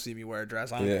 11,000 people see me wear a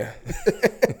dress. I don't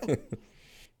care.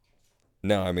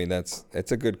 No, I mean it's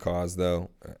a good cause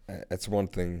though. It's one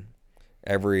thing.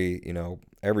 Every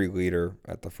leader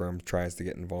at the firm tries to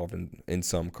get involved in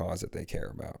some cause that they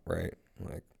care about, right?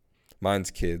 Like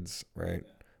mine's kids, right?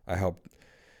 I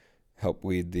help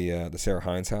lead the Sarah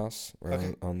Hines House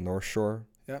right on North Shore.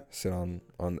 Yeah. Sit on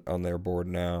their board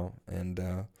now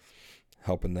and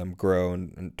helping them grow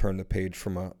and turn the page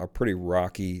from a pretty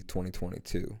rocky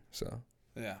 2022. So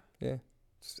yeah.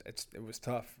 It was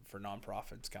tough for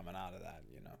nonprofits coming out of that,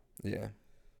 Yeah.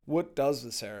 What does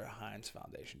the Sarah Hines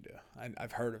Foundation do?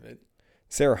 I've heard of it.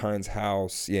 Sarah Hines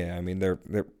House, yeah. I mean, they're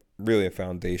really a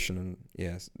foundation, and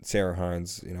yes, Sarah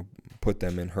Hines, put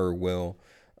them in her will,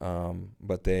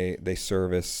 but they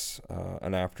service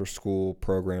an after-school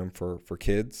program for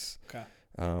kids. Okay.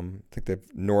 I think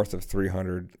they've north of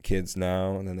 300 kids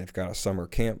now, and then they've got a summer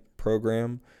camp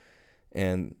program,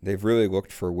 and they've really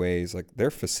looked for ways. Like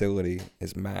their facility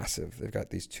is massive. They've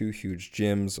got these 2 huge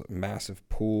gyms, a massive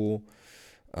pool.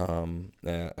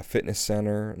 A fitness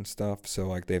center and stuff. So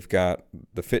like they've got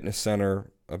the fitness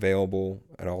center available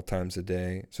at all times of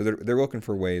day. So they're looking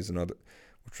for ways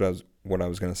which was what I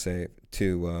was going to say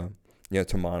to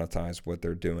monetize what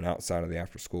they're doing outside of the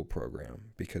after school program,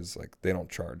 because like they don't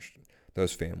charge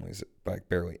those families like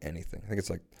barely anything. I think it's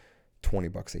like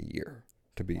 $20 a year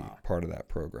to be part of that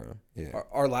program. Yeah.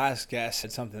 Our last guest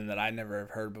said something that I never have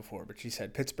heard before, but she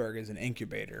said Pittsburgh is an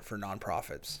incubator for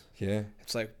nonprofits. Yeah.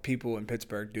 It's like people in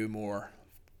Pittsburgh do more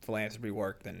philanthropy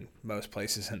work than most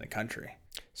places in the country.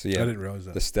 So yeah, I didn't realize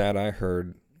that. The stat I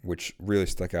heard, which really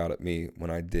stuck out at me when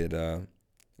I did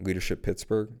Leadership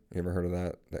Pittsburgh. You ever heard of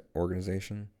that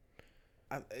organization?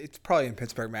 It's probably in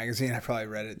Pittsburgh Magazine. I probably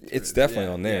read it. It's definitely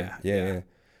on there. Yeah.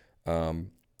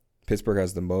 Pittsburgh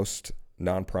has the most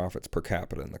nonprofits per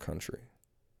capita in the country.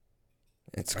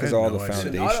 It's because all the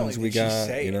foundations we got,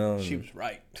 she was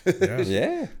right.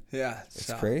 Yeah. Yeah.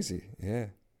 It's crazy. Yeah.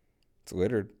 It's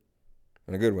littered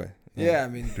in a good way. Yeah. I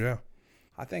mean, yeah.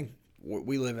 I think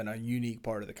we live in a unique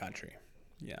part of the country.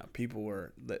 Yeah. People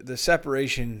the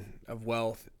separation of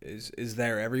wealth is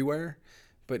there everywhere,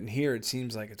 but in here it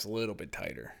seems like it's a little bit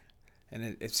tighter,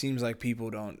 and it seems like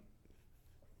people don't,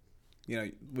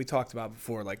 we talked about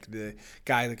before, like the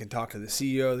guy that can talk to the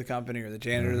CEO of the company or the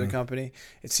janitor of the company.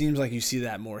 It seems like you see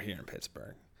that more here in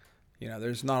Pittsburgh.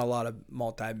 There's not a lot of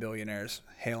multi-billionaires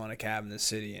hailing a cab in the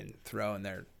city and throwing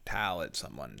their towel at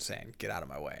someone and saying, "Get out of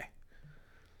my way."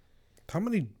 How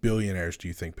many billionaires do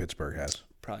you think Pittsburgh has?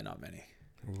 Probably not many.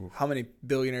 Ooh. How many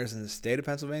billionaires in the state of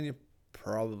Pennsylvania?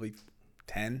 Probably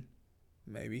 10,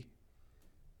 maybe.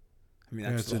 I mean,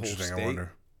 that's the whole interesting. state. I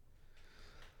wonder.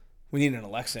 We need an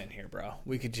Alexa in here, bro.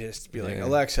 We could just be like, Yeah.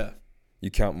 Alexa. You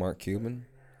count Mark Cuban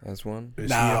as one?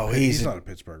 No, he's not a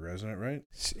Pittsburgh resident, right?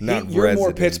 You're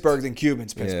more Pittsburgh than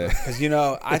Cuban's Pittsburgh.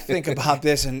 Because, I think about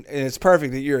this, and it's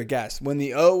perfect that you're a guest. When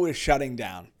the O is shutting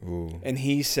down, and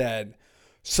he said,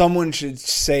 someone should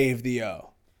save the O.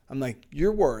 I'm like,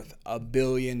 you're worth $1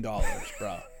 billion,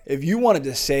 bro. If you wanted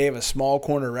to save a small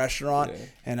corner restaurant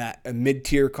and a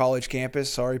mid-tier college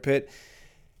campus, sorry, Pitt,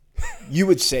 you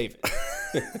would save it.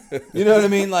 You know what I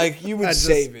mean? Like, you would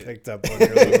save it. Picked up on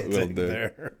your little thing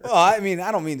there. Well, I mean,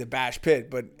 I don't mean to bash Pitt,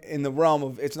 but in the realm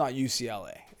of, it's not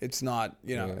UCLA. It's not,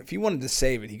 if he wanted to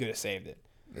save it, he could have saved it.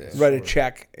 Yeah, Write a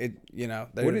check.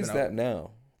 What is that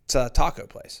now? It's a taco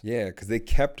place. Yeah, because they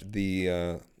kept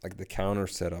the the counter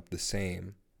set up the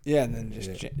same. Yeah, and then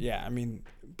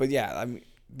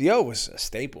the O was a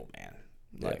staple, man.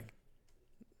 Like,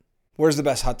 where's the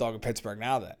best hot dog in Pittsburgh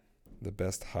now then? The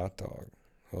best hot dog.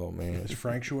 Oh, man. Is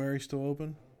Franctuary still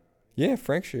open? Yeah,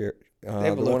 Frankshire. They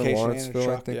have a the one in location and a Lawrenceville,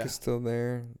 I shop, think, is still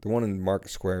there. The one in Market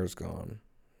Square is gone.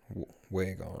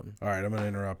 Way gone. All right, I'm going to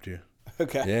interrupt you.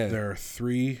 Okay. Yeah. There are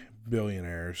 3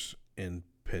 billionaires in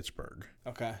Pittsburgh.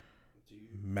 Okay.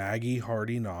 Maggie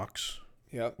Hardy Knox,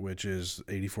 Yep. which is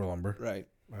 84 Lumber. Right.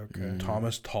 Okay.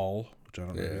 Thomas Tull, which I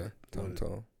don't know. Yeah, Tom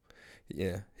Tull.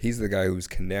 Yeah, he's the guy who's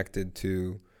connected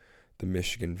to the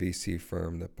Michigan VC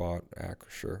firm that bought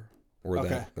Acrisure. Or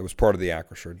that was part of the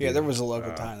Acrisure deal. Yeah, there was a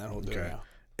logo time that whole deal. Okay. Now.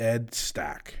 Ed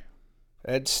Stack.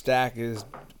 Ed Stack is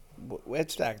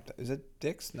it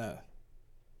Dick's? No.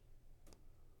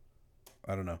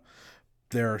 I don't know.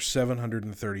 There are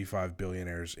 735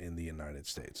 billionaires in the United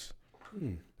States.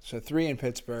 So 3 in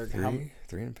Pittsburgh.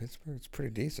 Three in Pittsburgh? It's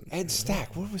pretty decent. Ed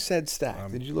Stack. What was Ed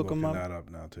Stack? Did you look him up? I'm looking that up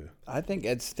now, too. I think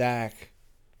Ed Stack.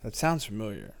 That sounds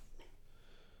familiar.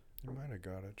 You might have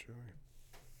got it, Joey.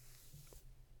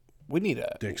 We need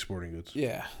a Dick's Sporting Goods.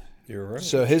 Yeah. You're right.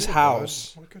 So his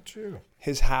house. Look at you.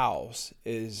 His house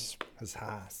is His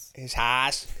house.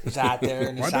 is out there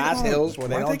in the Why'd they South call it- Hills where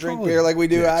they why'd don't they drink call it beer like we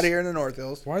do Dick's? out here in the North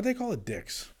Hills. Why'd they call it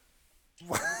Dick's?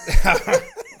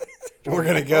 We're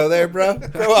gonna go there, bro.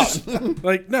 Grow up.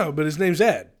 Like, no, but his name's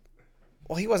Ed.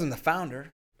 Well, he wasn't the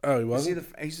founder. Oh, he Was he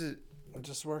wasn't? It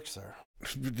just works there.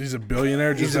 He's a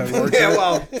billionaire just at work. Yeah,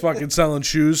 well, Fucking selling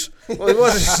shoes. well, he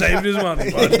wasn't. Saved his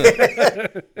money,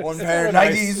 bud. One pair of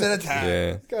Nikes at a time.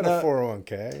 Yeah. Got a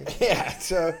 401k. Yeah.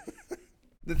 So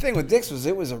the thing with Dick's was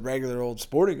it was a regular old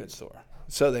sporting goods store.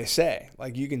 So they say.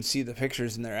 Like, you can see the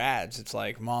pictures in their ads. It's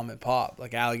like mom and pop,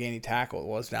 like Allegheny Tackle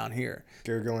was down here.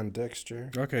 Googling Dick's,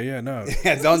 Jerry. Okay, yeah, no.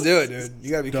 Yeah, don't do it, dude.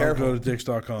 You gotta be Don't careful. go to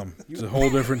Dicks.com. It's a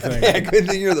whole different Yeah, thing. good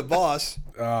thing you're the boss.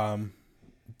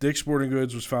 Dick's Sporting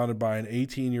Goods was founded by an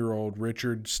 18-year-old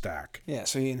Richard Stack. Yeah,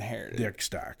 so he inherited. Dick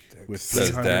Stack. With That's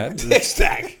 300 dad? Dick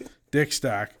Stack. Dick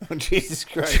Stack. Oh, Jesus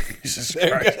Christ. Jesus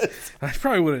There it Christ. I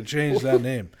probably would have changed that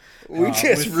name. We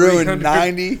just with ruined 300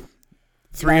 90.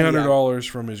 $300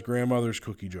 from his grandmother's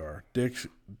cookie jar.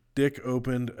 Dick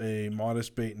opened a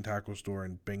modest bait and tackle store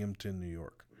in Binghamton, New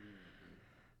York.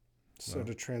 So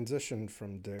to transition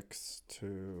from Dick's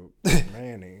to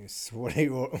Manny's,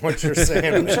 what's your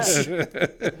sandwich?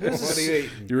 What are you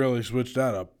eating? You really switched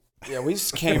that up. Yeah, we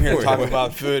just came here to talk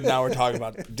about food. Now we're talking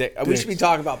about dick. We should be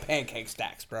talking about pancake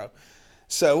stacks, bro.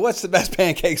 So what's the best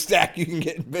pancake stack you can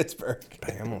get in Pittsburgh?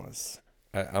 Pamela's.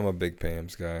 I'm a big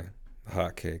Pam's guy.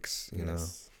 Hotcakes, you know.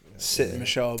 Sit in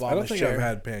Michelle Obama's I don't think chair. I've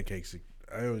had pancakes.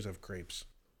 I always have crepes.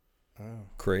 Oh.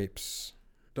 Crepes.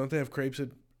 Don't they have crepes at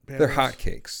Pamela's? They're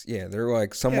hotcakes. Yeah, they're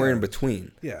like somewhere in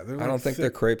between. Yeah, they're I like don't think they're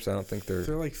crepes. I don't think they're.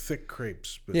 They're like thick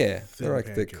crepes. But Yeah, thin they're like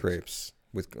thick pancakes. crepes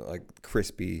with like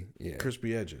crispy. Yeah.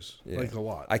 Crispy edges. Yeah. Like a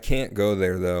lot. I can't go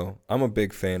there though. I'm a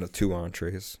big fan of 2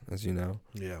 entrees, as you know.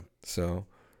 Yeah. So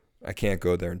I can't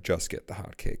go there and just get the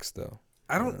hotcakes though.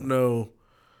 I don't know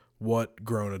what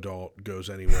grown adult goes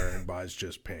anywhere and buys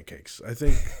just pancakes. I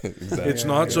think Exactly. it's Yeah,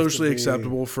 not it has socially to be-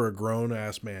 acceptable for a grown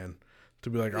ass man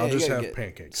to be like, I'll you just gotta have get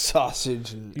pancakes.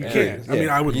 sausage and You eggs. can't. I mean,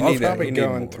 I would You love need to. a- Probably you need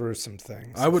going more. through some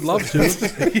things. I would love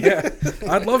to. Yeah,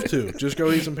 I'd love to. Just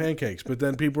go eat some pancakes. But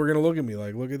then people are going to look at me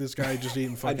like, look at this guy just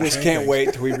eating I fucking just pancakes. can't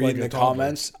wait till we read Like in a the toddler.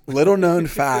 comments. Little known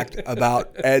fact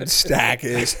about Ed Stack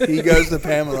is he goes to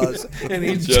Pamela's And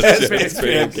he Just just gets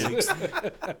pancakes.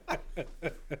 pancakes.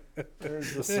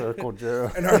 There's the Circle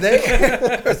Joe. And are they?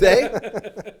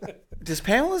 Does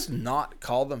Pamela's not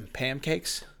call them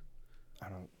pancakes? I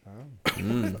don't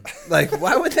know. Like,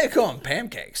 why would they call them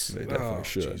pancakes? They definitely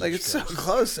should. Like, it's so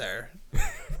close there.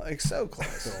 Like, so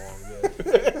close.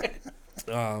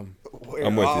 I'm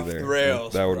with you there. The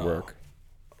rails, that would bro. work.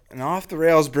 And off the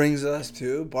rails brings us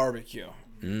to barbecue.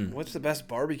 Mm. What's the best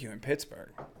barbecue in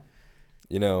Pittsburgh?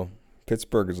 You know,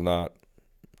 Pittsburgh is not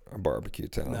a barbecue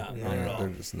town. No, not at all. They're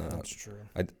just not. That's true.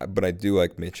 But I do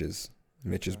like Mitch's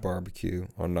barbecue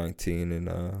on 19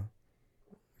 in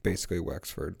basically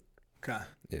Wexford. Okay.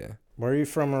 Yeah. Where are you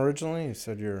from originally? You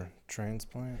said you're a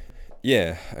transplant.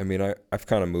 Yeah, I mean, I've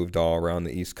kind of moved all around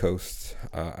the East Coast.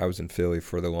 I was in Philly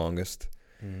for the longest.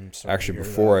 Actually,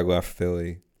 before I left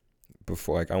Philly,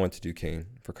 I went to Duquesne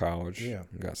for college. Yeah.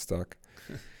 And got stuck.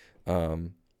 I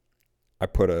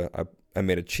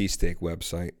made a cheesesteak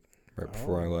website right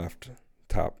before I left.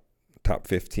 Top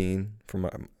 15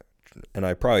 and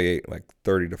I probably ate like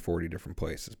 30 to 40 different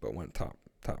places, but went top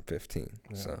 15.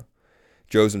 Yeah. So,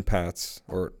 Gino's and Pat's,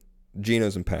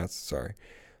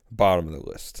 bottom of the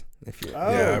list.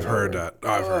 I've heard that.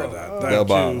 They'll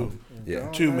bottom.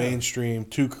 Too mainstream,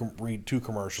 too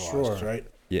commercialized, right?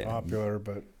 Yeah. Popular,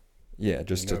 but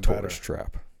just a tourist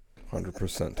trap.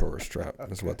 100% tourist trap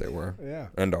is what they were. Yeah.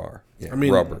 And are. Yeah. I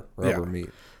mean, rubber meat.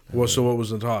 Well, so what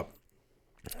was the top?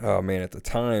 Oh man, at the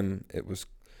time it was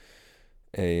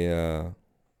a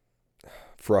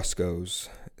Frusco's.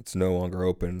 It's no longer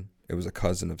open. It was a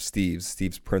cousin of Steve's.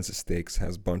 Steve's Princess Steaks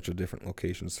has a bunch of different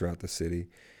locations throughout the city.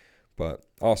 But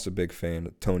also a big fan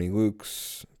of Tony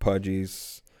Luke's,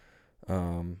 Pudgy's,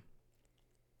 what's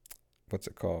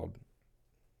it called?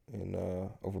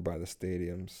 Over by the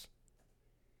stadiums.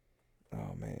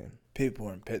 Oh man. People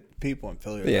in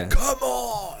Philly are Yeah. like, come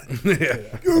on.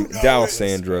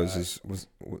 D'Alessandro's was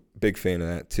a big fan of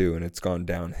that too, and it's gone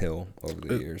downhill over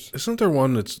the years. Isn't there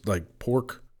one that's like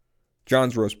pork?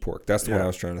 John's roast pork. That's the one I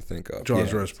was trying to think of.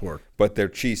 John's roast pork. But their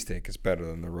cheesesteak is better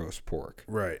than the roast pork.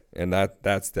 Right. And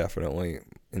that's definitely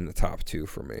in the top 2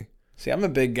 for me. See, I'm a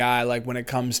big guy, like, when it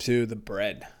comes to the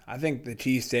bread. I think the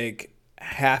cheesesteak,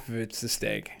 half of it's the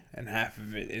steak, and half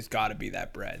of it has got to be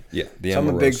that bread. Yeah. So I'm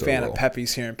a big fan of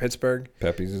Pepe's here in Pittsburgh.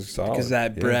 Pepe's is solid. Because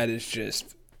that bread is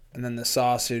just, and then the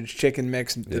sausage, chicken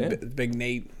mix, the Big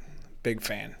Nate, big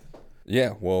fan.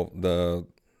 Yeah, well, the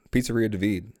Pizzeria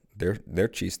David, their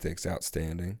cheesesteak's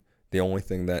outstanding. The only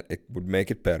thing that it would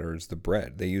make it better is the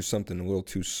bread. They use something a little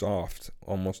too soft,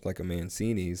 almost like a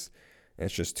Mancini's, and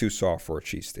it's just too soft for a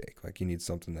cheesesteak. Like, you need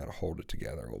something that'll hold it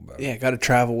together a little better. Yeah, got to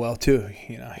travel well, too.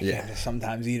 You can't just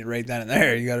sometimes eat it right then and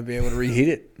there. You got to be able to reheat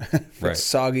it. If it's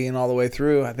soggy and all the way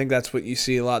through. I think that's what you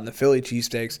see a lot in the Philly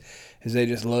cheesesteaks, is they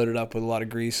just load it up with a lot of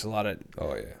grease, a lot of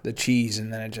the cheese,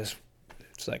 and then it's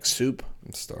like soup.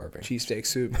 I'm starving. Cheesesteak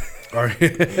soup. All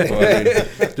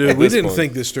right. Dude, we didn't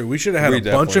think this through. We should have had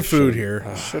a bunch of food here.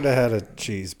 Should have had a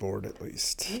cheese board at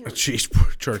least. A cheese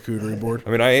charcuterie board. I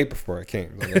mean, I ate before I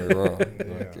came. Don't get me wrong.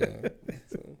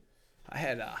 I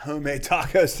had homemade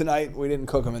tacos tonight. We didn't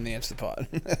cook them in the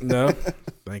Instapot. No?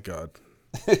 Thank God.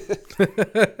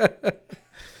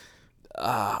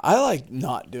 I like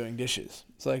not doing dishes.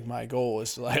 It's like my goal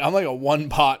is to I'm like a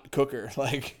one-pot cooker.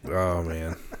 Like, oh,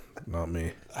 man. Not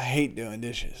me. I hate doing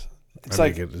dishes. It's I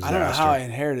like, I don't know how I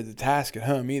inherited the task at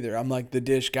home either. I'm like the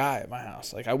dish guy at my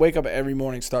house. Like, I wake up every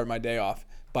morning, start my day off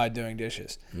by doing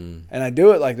dishes. And I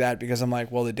do it like that because I'm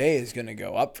like, well, the day is going to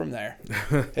go up from there.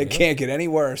 It can't get any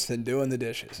worse than doing the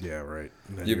dishes. Yeah, right.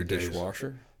 You have a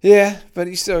dishwasher? Yeah, but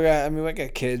you still got, I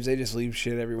got kids. They just leave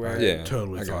shit everywhere. Yeah.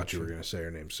 Totally thought you were going to say her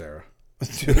name's Sarah.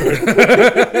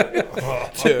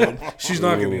 Dude. She's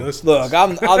not going to be listening.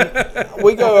 Look,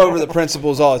 we go over the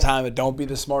principles all the time. But don't be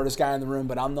the smartest guy in the room.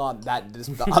 But I'm not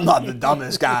the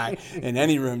dumbest guy in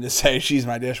any room to say she's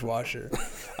my dishwasher.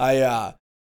 At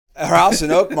our house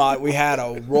in Oakmont, we had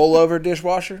a rollover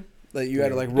dishwasher that you had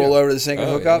to roll over the sink and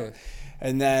hook up.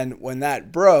 And then when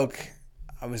that broke,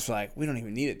 I was like, we don't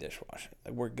even need a dishwasher.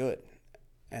 Like, we're good.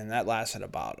 And that lasted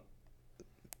about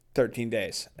 13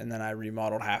 days, and then I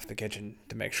remodeled half the kitchen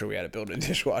to make sure we had a built-in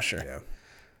dishwasher.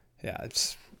 Yeah,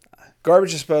 it's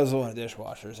garbage disposal and a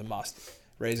dishwasher is a must.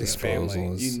 Raising a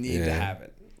family, you need to have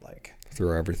it. Like,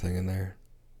 throw everything in there.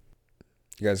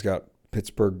 You guys got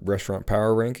Pittsburgh restaurant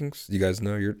power rankings? You guys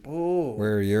know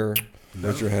where's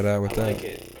your head at with that? Like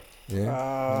it.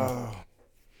 Yeah.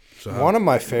 One of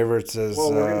my favorites is.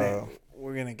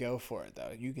 We're gonna go for it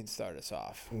though. You can start us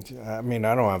off. I mean,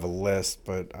 I don't have a list,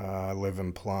 but I live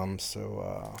in Plum,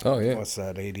 so what's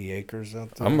that? 80 acres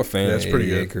out there. I'm a fan. That's of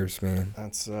pretty 80 good. acres, man.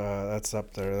 That's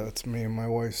up there. That's me and my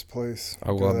wife's place.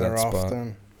 I love that spot.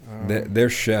 Their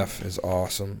chef is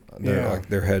awesome. They're Yeah. like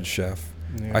their head chef.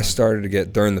 Yeah. I started to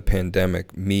get during the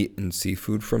pandemic meat and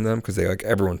seafood from them because they like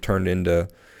everyone turned into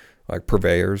like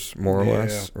purveyors more or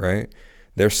less, right?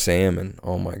 Their salmon,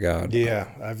 oh my god. Yeah,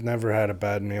 I've never had a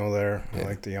bad meal there. Yeah. I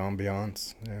like the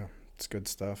ambiance. Yeah, it's good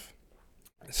stuff.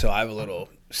 So I have a little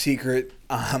secret.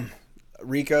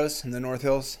 Rico's in the North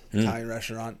Hills, Italian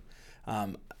restaurant.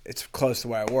 It's close to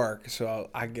where I work, so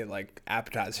I get like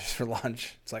appetizers for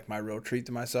lunch. It's like my real treat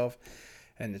to myself,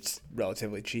 and it's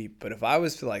relatively cheap. But if I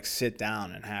was to like sit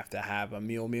down and have to have a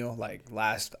meal, like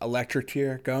last electric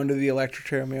chair, going to the electric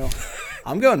chair meal,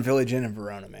 I'm going Village Inn in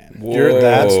Verona, man.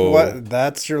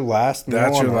 That's your last meal.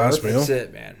 That's your on last Earth? meal? That's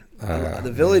it, man.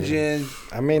 The Village Inn.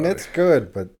 I mean, it's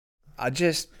good, but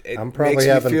I'm probably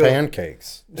having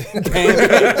pancakes.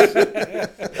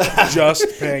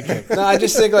 Just pancake. No, I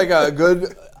just think like a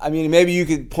good. I mean, maybe you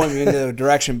could point me in the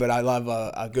direction, but I love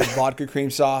a good vodka cream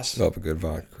sauce, Love a good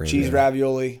vodka cream. cheese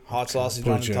ravioli, hot sausage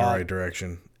on Put the you in the top. right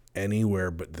direction.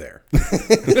 Anywhere but there.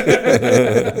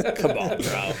 Come on,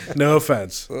 bro. No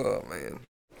offense. Oh man.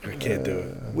 I can't do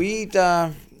it. We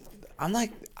I'm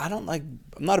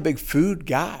not a big food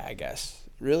guy, I guess,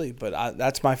 really, but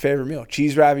that's my favorite meal.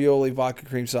 Cheese ravioli, vodka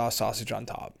cream sauce, sausage on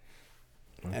top.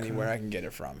 Anywhere I can get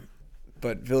it from.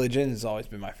 But Village Inn has always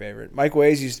been my favorite. Mike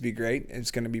Ways used to be great.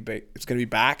 It's gonna be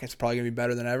back. It's probably gonna be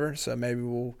better than ever. So maybe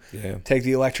we'll take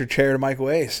the electric chair to Mike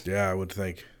Ways. Yeah, I would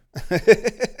think.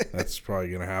 That's probably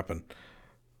going to happen.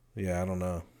 Yeah, I don't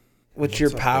know. What's your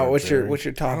power? What's your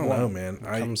top I don't one? know, man.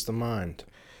 What comes to mind?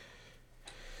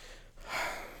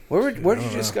 Where did you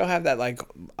just go have that? Like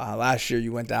last year,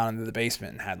 you went down into the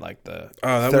basement and had like the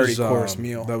that 30-course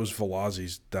meal. That was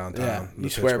Velazzi's downtown. Yeah, the you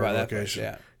swear by Pittsburgh that place,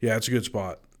 yeah. Yeah, it's a good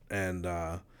spot. And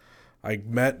I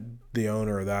met the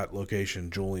owner of that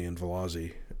location, Julian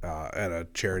Velazzi, at a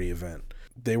charity event.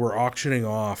 They were auctioning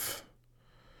off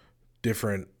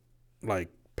different like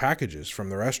packages from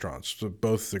the restaurants, so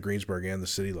both the Greensburg and the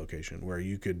city location, where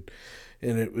you could,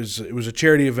 and it was a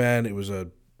charity event. It was a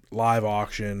live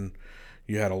auction.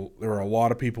 There were a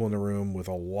lot of people in the room with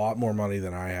a lot more money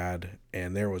than I had,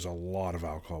 and there was a lot of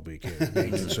alcohol being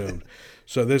consumed.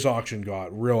 So this auction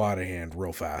got real out of hand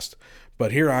real fast.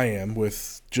 But here I am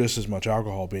with just as much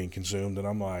alcohol being consumed, and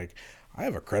I'm like, I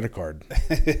have a credit card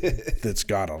that's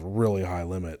got a really high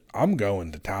limit. I'm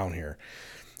going to town here.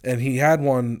 And he had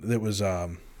one that was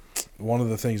one of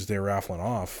the things they were raffling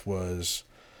off was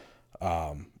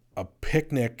a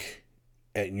picnic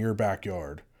in your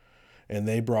backyard. And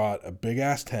they brought a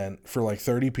big-ass tent for like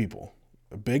 30 people.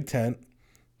 A big tent,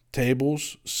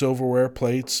 tables, silverware,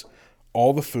 plates,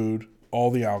 all the food, all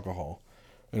the alcohol.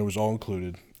 And it was all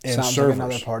included. And Sounds servers. like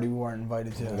another party we weren't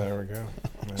invited to. There we go.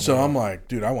 So I'm like,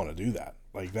 dude, I want to do that.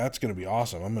 Like, that's going to be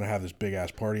awesome. I'm going to have this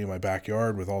big-ass party in my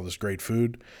backyard with all this great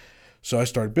food. So I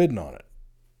started bidding on it.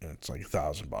 And it's like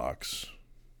 $1,000,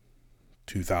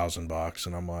 $2,000.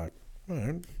 And I'm like, all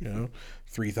right,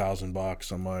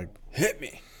 $3,000. I'm like, Hit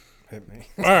me.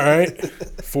 all right,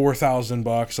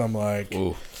 $4,000. I'm like,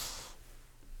 Ooh.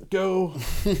 go.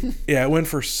 Yeah, it went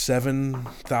for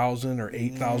 $7,000 or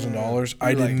 $8,000.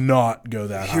 I did not go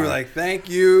that high. You were like, thank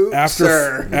you,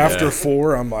 sir. After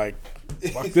four, I'm like,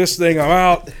 fuck this thing, I'm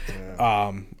out.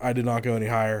 I did not go any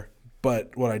higher.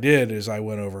 But what I did is I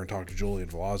went over and talked to Julian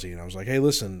Velazzi, and I was like, hey,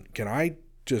 listen, can I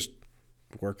just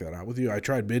work that out with you? I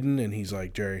tried bidding, and he's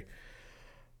like, Jerry,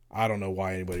 I don't know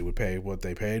why anybody would pay what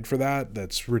they paid for that.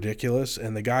 That's ridiculous.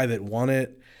 And the guy that won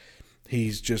it,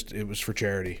 it was for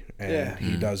charity. And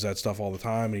he does that stuff all the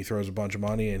time, and he throws a bunch of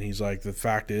money, and he's like, the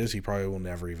fact is he probably will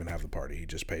never even have the party. He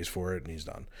just pays for it, and he's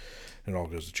done. And it all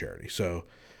goes to charity. So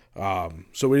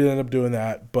we ended up doing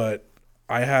that. But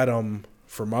I had them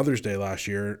for Mother's Day last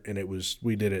year, and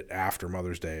we did it after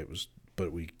Mother's Day.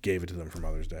 But we gave it to them for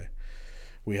Mother's Day.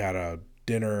 We had a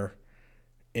dinner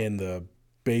in the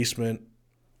basement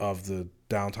of the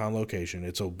downtown location.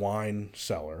 It's a wine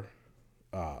cellar,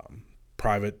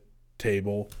 private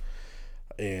table,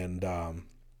 and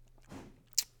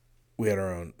we had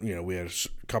our own, we had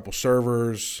a couple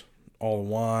servers, all the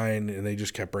wine, and they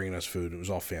just kept bringing us food. It was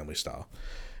all family style.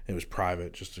 It was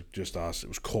private, just us. It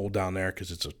was cold down there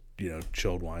because it's a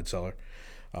chilled wine cellar.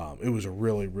 It was a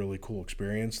really, really cool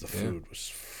experience. The food was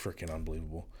freaking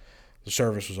unbelievable. The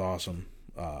service was awesome.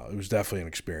 It was definitely an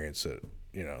experience that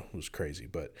was crazy.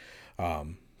 But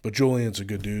Julian's a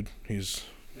good dude. He's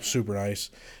super nice.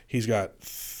 He's got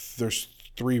there's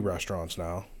 3 restaurants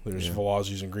now. There's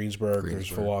Velazzi's in Greensburg. There's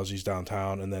Velazzi's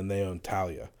downtown, and then they own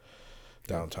Talia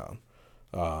downtown.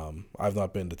 I've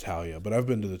not been to Talia, but I've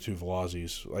been to the 2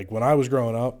 Velazzi's. Like when I was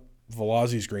growing up,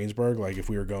 Velazzi's Greensburg, like if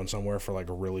we were going somewhere for like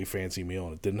a really fancy meal,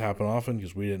 and it didn't happen often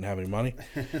because we didn't have any money,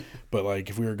 but like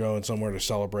if we were going somewhere to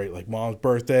celebrate like Mom's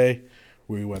birthday,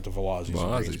 we went to Velazzi's in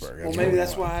Greensburg. Well, maybe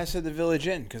that's why I said the Village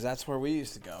Inn, because that's where we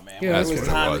used to go, man. Yeah, when that's it was what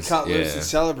time it was. to cut loose Yeah. and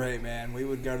celebrate, man, we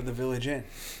would go to the Village Inn.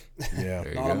 Yeah. There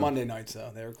you Not go. on Monday nights,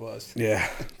 though. They were closed. Yeah.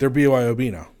 They're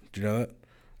BYOB now. Do you know that?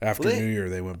 After Really? New Year,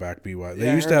 they went back BY. They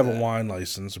Yeah, I used to heard have a that. wine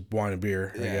license, wine and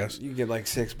beer, I Yeah, guess. you get like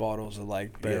 6 bottles of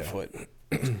like Barefoot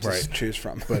to Right. choose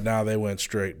from. But now they went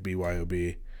straight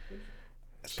BYOB.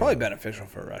 It's probably beneficial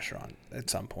for a restaurant at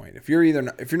some point. If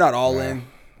you're not all in,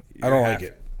 I don't like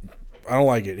it. I don't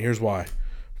like it. Here's why.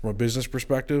 From a business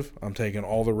perspective, I'm taking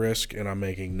all the risk and I'm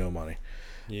making no money.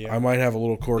 Yeah. I might have a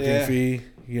little corking Yeah. fee,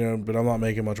 but I'm not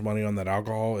making much money on that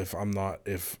alcohol if I'm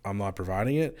not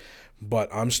providing it. But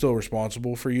I'm still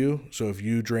responsible for you. So if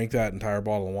you drink that entire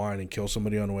bottle of wine and kill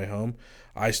somebody on the way home,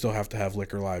 I still have to have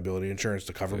liquor liability insurance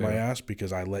to cover my ass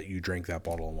because I let you drink that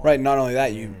bottle of wine. Right. Not only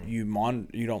that, you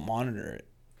don't monitor it.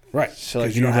 Right. So like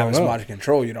 'Cause you don't have as know. much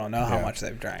control. You don't know how Yeah. much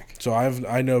they've drank. So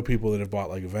I know people that have bought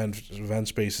like event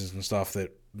spaces and stuff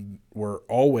that were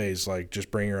always like just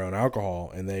bring your own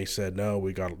alcohol, and they said no,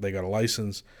 they got a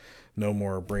license, no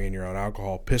more bringing your own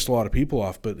alcohol. Pissed a lot of people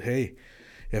off, but hey,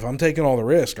 if I'm taking all the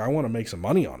risk, I want to make some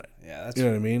money on it. Yeah, that's You know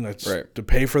what I mean? That's Right. to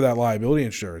pay for that liability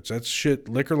insurance. That's shit.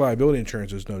 Liquor liability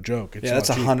insurance is no joke. It's yeah, that's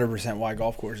not cheap. 100% why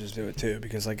golf courses do it too.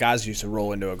 Because like guys used to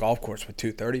roll into a golf course with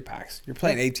 2 30-packs. You're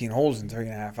playing 18 holes in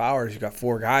 3.5 hours. You got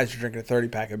 4 guys. You're drinking a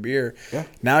 30-pack of beer. Yeah.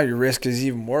 Now your risk is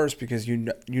even worse because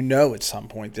you know at some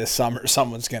point this summer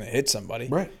someone's gonna hit somebody.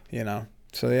 Right. You know.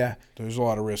 So yeah. There's a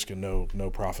lot of risk and no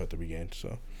profit to be gained.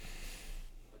 So,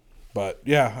 but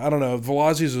yeah, I don't know.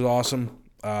 Velazzi's is awesome.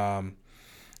 I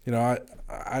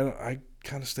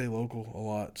kind of stay local a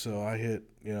lot, so I hit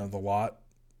the lot.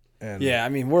 And Yeah, I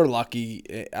mean we're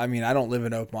lucky. I mean I don't live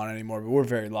in Oakmont anymore, but we're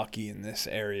very lucky in this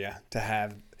area to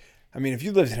have. I mean if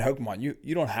you lived in Oakmont,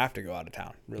 you don't have to go out of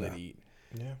town really to eat.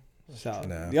 Yeah. So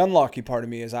No. the unlucky part of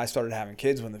me is I started having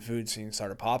kids when the food scene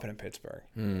started popping in Pittsburgh.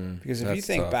 Because if you that's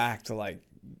think tough. back to like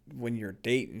when you're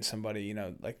dating somebody,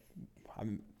 like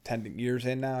I'm 10 years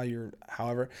in now, you're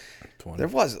however 20. there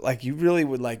was like you really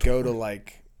would like go to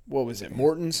like what was it,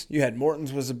 Morton's? You had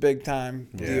Morton's was a big time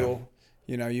deal.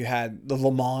 You had the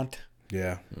Lamont,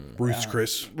 Yeah. Ruth's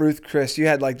Chris. Ruth Chris. You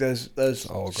had like those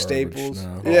all garbage staples.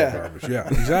 now. Yeah. Garbage. Yeah,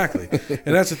 exactly.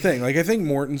 And that's the thing. Like I think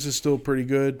Morton's is still pretty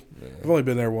good. I've only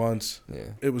been there once. Yeah.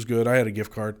 It was good. I had a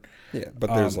gift card. Yeah,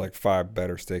 but there's like 5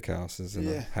 better steakhouses in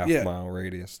a half Yeah. mile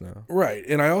radius now. Right.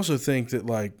 And I also think that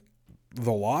like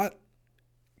the lot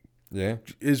Yeah.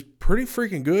 is pretty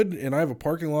freaking good, and I have a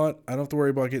parking lot. I don't have to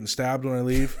worry about getting stabbed when I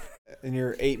leave. And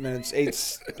you're 8 minutes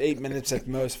at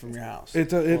most from your house.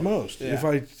 At most. Yeah. If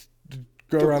I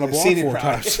go around a block Scenic 4 route.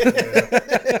 times.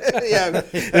 Yeah.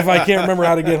 If I can't remember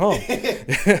how to get home.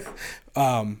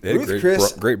 They had Ruth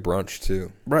Chris- great brunch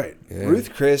too. Right. Yeah.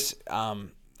 Ruth Chris,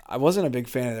 I wasn't a big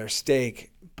fan of their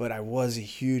steak, but I was a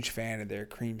huge fan of their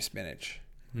cream spinach.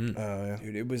 Yeah.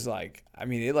 Dude, it was like, I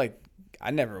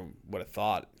never would have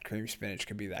thought cream spinach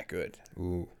could be that good.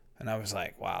 Ooh. And I was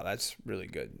like, wow, that's really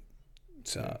good.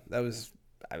 So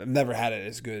I've never had it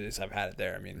as good as I've had it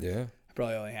there. I mean, Yeah. I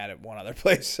probably only had it one other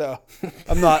place. So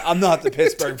I'm not the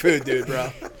Pittsburgh food dude, bro.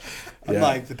 I'm Yeah.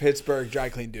 like the Pittsburgh dry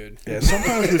clean dude. Yeah,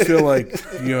 sometimes we feel like,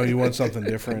 you want something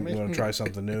different. You want to try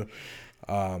something new.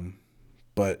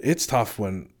 But it's tough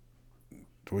when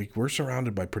we're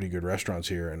surrounded by pretty good restaurants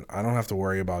here, and I don't have to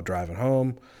worry about driving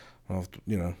home. I don't have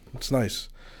to, it's nice.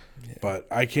 Yeah. But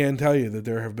I can tell you that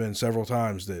there have been several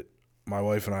times that my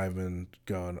wife and I have been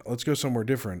going, let's go somewhere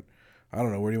different. I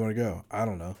don't know. Where do you want to go? I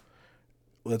don't know.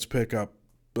 Let's look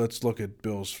at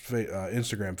Bill's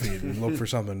Instagram feed and look for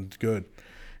something good.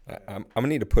 I'm gonna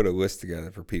need to put a list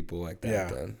together for people like that. Yeah.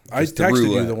 Then. I Just to texted you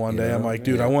roulette, the one day. know? I'm like,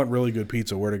 dude, I want really good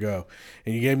pizza. Where to go?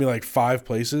 And you gave me like 5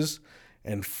 places,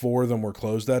 and 4 of them were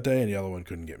closed that day, and the other one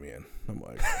couldn't get me in. I'm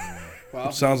like,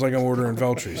 Well, sounds like I'm ordering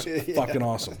Veltry's. Fucking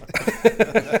awesome.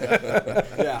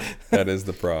 yeah. That is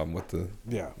the problem with the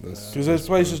Yeah. Those- Because those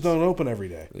places don't open every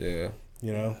day, yeah.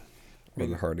 Or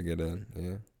they're hard to get in.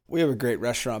 Yeah. We have a great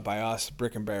restaurant by us,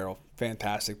 Brick and Barrel.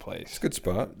 Fantastic place. It's a good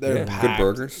spot. They're yeah. packed. Good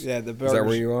burgers. Yeah, the burgers. Is that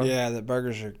where you are? Yeah, the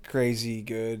burgers are crazy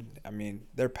good. I mean,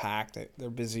 they're packed. They're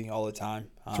busy all the time.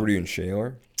 So what are you in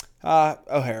Shaler?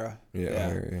 O'Hara. Yeah.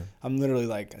 O'Hara, yeah. I'm literally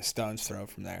like a stone's throw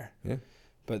from there. Yeah.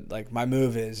 But like my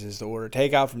move is to order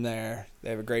takeout from there. They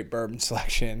have a great bourbon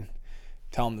selection.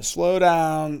 Tell them to slow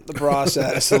down the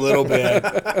process a little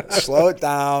bit. Slow it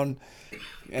down.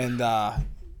 And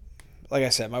like I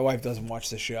said, my wife doesn't watch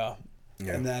the show.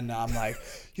 Yeah. And then I'm like,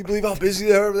 you believe how busy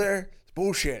they are over there?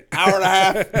 Bullshit. Hour and a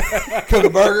half. Cook a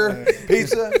burger,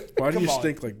 pizza. Why do Come you on.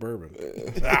 stink like bourbon?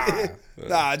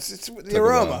 Nah, it's the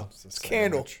aroma. It's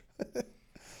candle.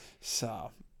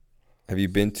 So, Have you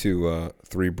been to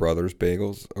Three Brothers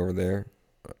Bagels over there?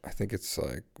 I think it's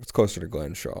closer to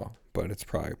Glenshaw, but it's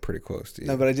probably pretty close to you.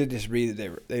 no, but I did just read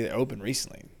that they opened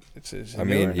recently. It's I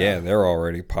mean, yeah, they're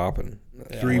already popping.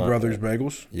 Three Brothers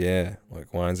Bagels? Yeah,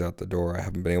 like lines out the door. I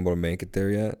haven't been able to make it there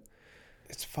yet.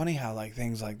 It's funny how like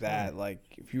things like that, like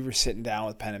if you were sitting down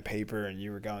with pen and paper and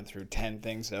you were going through 10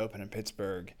 things to open in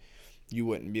Pittsburgh, you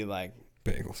wouldn't be like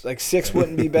Bagels. like 6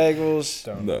 wouldn't be bagels.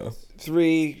 No.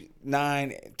 3,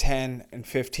 9, 10, and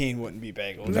 15 wouldn't be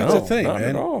bagels. But that's the thing, not man.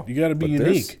 at all. You got to be But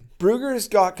there's- unique. Brugger's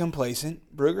got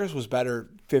complacent. Brugger's was better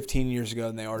 15 years ago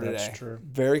than they are today. That's true.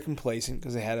 Very complacent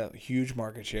because they had a huge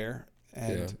market share.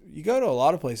 And Yeah. you go to a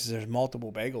lot of places, there's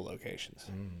multiple bagel locations.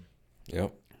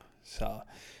 Yep. So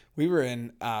we were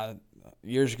in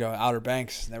years ago, Outer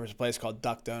Banks, and there was a place called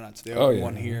Duck Donuts. They Oh, opened yeah.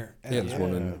 one here. And Yeah, there's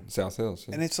one in South Hills.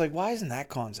 Yeah. And it's like, why isn't that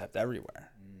concept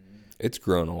everywhere? It's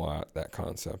grown a lot, that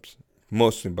concept.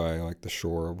 Mostly by like the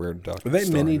shore where Duck Are they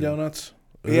mini started. donuts?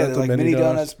 Is Yeah, that they're the like mini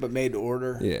donuts, but made to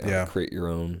order. Yeah, Yeah. create your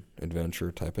own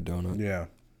adventure type of donut. Yeah.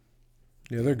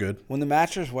 Yeah, they're good. When the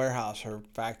Mattress Warehouse or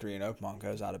factory in Oakmont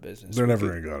goes out of business, They're we never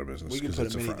could- going to go out of business We could because put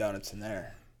it's a a mini front. donuts in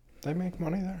there. They make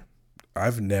money there.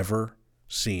 I've never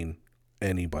seen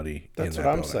anybody That's in what that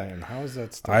I'm building. saying. How is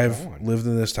that still I've going? lived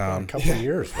in this Been a town. couple of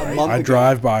years, right? month I ago.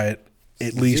 drive by it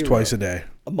at least Zero. twice a day.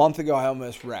 A month ago, I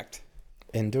almost wrecked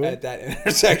Into at it? that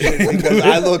intersection because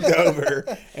I looked over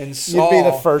and saw be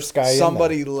the first guy in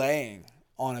somebody laying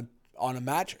on a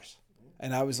mattress,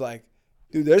 and I was like,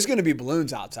 "Dude, there's going to be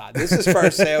balloons outside. This is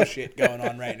first sale shit going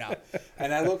on right now."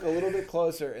 And I look a little bit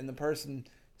closer, and the person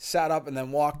sat up and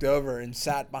then walked over and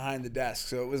sat behind the desk.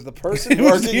 So it was the person It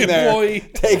was working the there employee.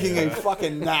 taking a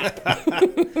fucking nap.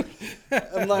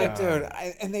 I'm like, dude,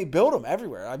 and they build them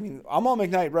everywhere. I mean, I'm on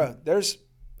McKnight Road. It's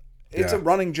Yeah. a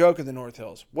running joke in the North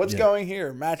Hills. What's Yeah. going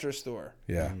here? Mattress store.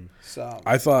 Yeah. So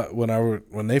I thought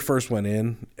when they first went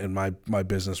in and my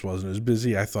business wasn't as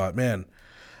busy, I thought, man,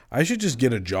 I should just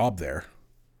get a job there.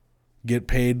 Get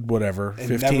paid whatever, And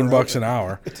 $15 never an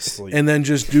hour, sleep. and then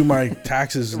just do my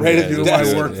taxes and Right at do the my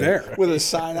desk. work there. with a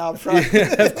sign out front.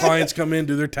 Have clients come in,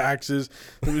 do their taxes.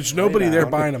 There's nobody there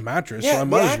buying a mattress, so I the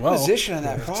might as well. acquisition of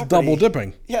that property. It's double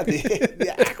dipping. Yeah,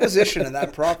 the acquisition of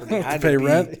that property I don't had have to pay be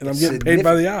rent, and I'm getting paid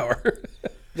by the hour.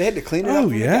 They had to clean it Oh, up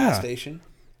from the yeah. gas station,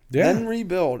 Yeah, then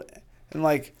rebuild, and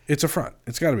like it's a front.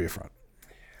 It's got to be a front.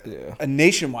 Yeah. a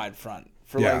nationwide front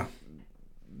for Yeah. like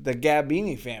the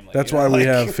Gabini family. That's you know, why we like-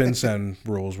 have FinCEN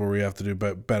rules where we have to do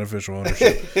beneficial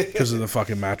ownership because of the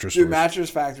fucking mattress Dude, stores. Mattress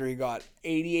Factory got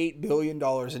 $88 billion in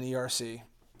ERC.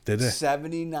 Did they?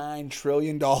 $79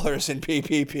 trillion in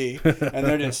PPP, and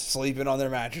they're just sleeping on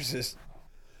their mattresses.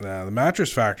 The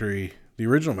mattress factory, the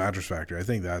original mattress factory, I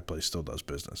think that place still does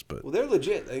business, but Well, they're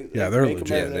legit. Yeah, they're make 'em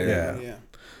legit. over there. Yeah.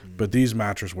 but these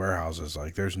mattress warehouses,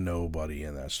 like, there's nobody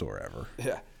in that store ever.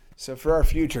 Yeah. So for our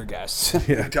future guests,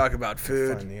 we talk about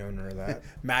food, Find the owner of that.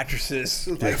 mattresses.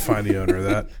 Yeah, find the owner of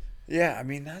that. Yeah, I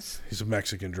mean that's He's a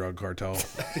Mexican drug cartel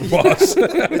boss.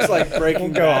 it's like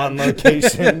Breaking Go Bad. on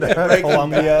location to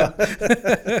Colombia.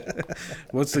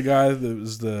 What's the guy that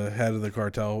was the head of the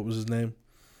cartel? What was his name?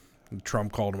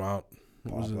 Trump called him out.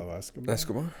 What was it? Pablo Escobar.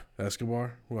 Escobar?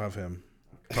 Escobar? We'll have him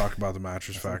talk about the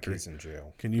mattress factory. He's in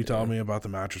jail. Can you tell me about the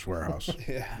mattress warehouse?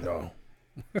 Yeah. No.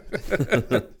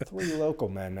 3 local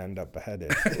men end up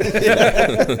beheaded.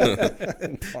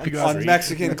 On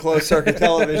Mexican closed circuit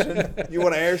television. You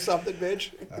want to air something,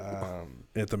 bitch?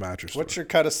 At the mattress What's store. your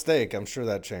cut of steak? I'm sure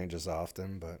that changes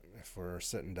often, but if we're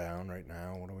sitting down right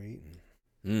now, what are we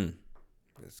eating?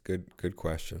 It's good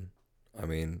question. I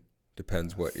mean,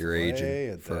 depends what you're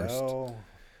aging Filet, first. Adele,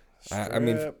 I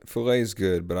mean, strip. filet's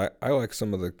good, but I like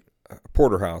some of the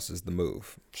porterhouse is the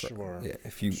move. Sure. Yeah,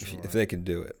 if Sure. they can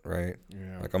do it, right?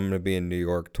 Yeah. Like I'm gonna be in New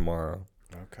York tomorrow,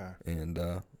 Okay. and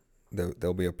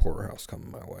there'll be a porterhouse coming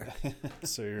my way.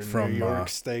 So you're a From, New York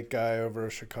steak guy over a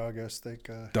Chicago steak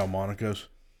guy? Delmonico's?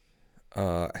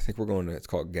 I think we're going to. It's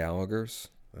called Gallagher's.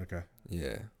 Okay.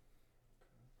 Yeah.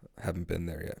 Haven't been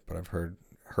there yet, but I've heard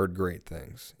great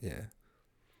things. Yeah.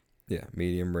 Yeah,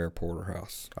 medium rare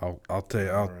porterhouse. I'll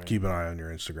Alright. keep an eye on your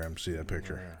Instagram, see that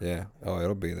picture. Yeah. Oh,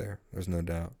 it'll be there. There's no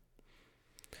doubt.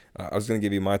 I was gonna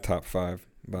give you my top 5,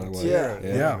 by the way. Yeah.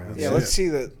 Yeah. Yeah, let's see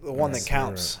the one that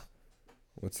counts.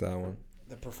 What's that one?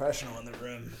 The professional in the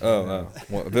room. Oh.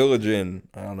 Well, Village Inn.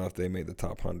 I don't know if they made the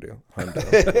top hundo.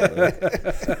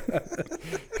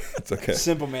 It's okay.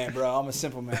 Simple man, bro. I'm a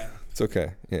simple man. It's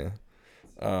okay. Yeah.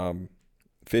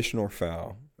 Fish nor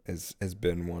fowl has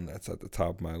been one that's at the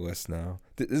top of my list now.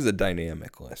 This is a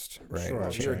dynamic list, right? Sure.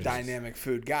 Well, you're a dynamic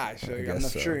food guy, so I'm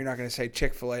not sure you're not going to say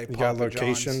Chick-fil-A, You Papa got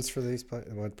locations John's. for these?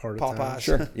 What part of Popeyes. town?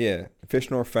 Sure. Yeah. Fish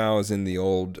Nor Fowl is in the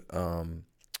old,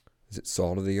 is it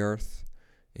Salt of the Earth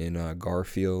in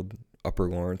Garfield, Upper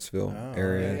Lawrenceville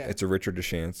area. yeah. It's a Richard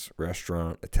DeChance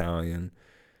restaurant, Italian.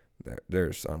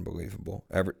 There's unbelievable.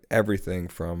 Everything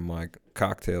from like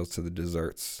cocktails to the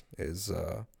desserts is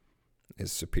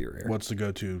superior. What's the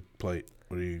go-to plate?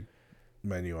 What do you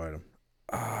menu item?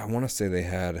 I want to say they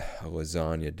had a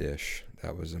lasagna dish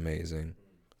that was amazing,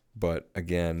 but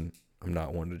again, I'm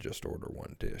not one to just order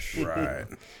one dish. Right.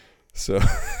 So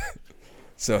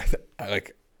I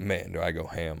like, man, do I go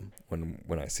ham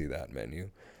when I see that menu.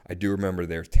 I do remember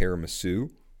their tiramisu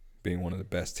being one of the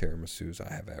best tiramisus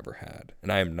I have ever had,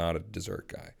 and I am not a dessert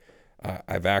guy.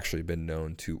 I've actually been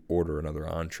known to order another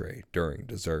entree during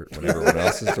dessert when everyone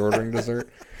else is ordering dessert.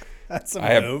 That's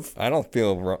a move. I don't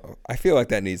feel wrong. I feel like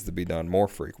that needs to be done more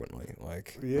frequently.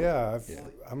 Like,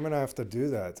 I'm gonna have to do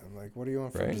that. I'm like, what do you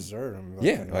want for Right? dessert? I'm like,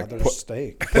 Yeah, another like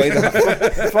steak. play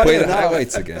the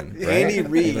highlights again. Right? Andy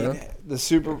Reid, You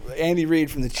know? Andy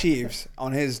Reid from the Chiefs,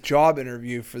 on his job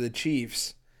interview for the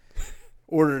Chiefs,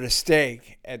 ordered a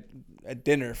steak at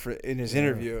dinner in his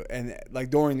interview, and like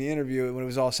during the interview, when it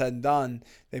was all said and done,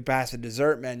 they passed a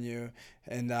dessert menu,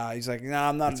 and he's like, "No,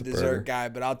 I'm not a dessert guy,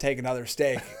 but I'll take another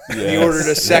steak." He ordered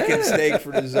a second steak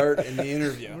for dessert in the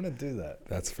interview. I'm gonna do that.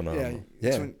 That's phenomenal.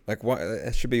 Yeah, Yeah, like why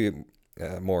it should be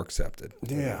more accepted.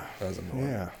 Yeah. Doesn't matter.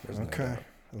 Yeah. There's no Okay. doubt.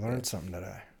 I learned something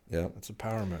today. Yeah. That's a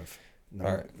power move.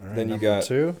 All right. Then you number got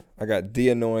 2. I got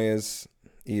Dianoia's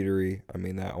Eatery. I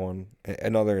mean that one.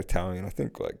 Another Italian. I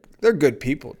think like They're good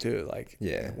people too. Like,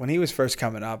 yeah. when he was first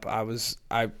coming up,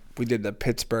 we did the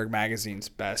Pittsburgh Magazine's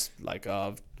best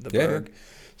of the Berg.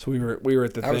 So we were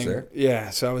at the thing. I was there. Yeah,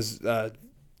 so I was the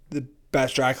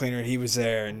best dry cleaner, and he was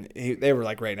there, and they were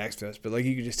like right next to us. But like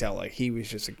you could just tell, like he was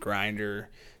just a grinder,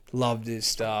 loved his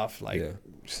stuff. Like,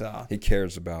 so He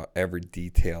cares about every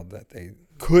detail that they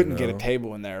couldn't get a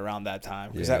table in there around that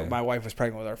time because Yeah. my wife was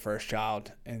pregnant with our first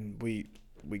child, and we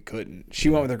couldn't. She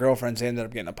went with her girlfriends. They ended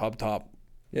up getting a pub top.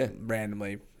 Yeah.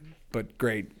 Randomly, but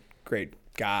great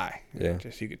guy. Yeah.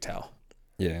 Just you could tell.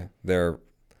 Yeah,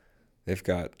 they've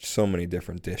got so many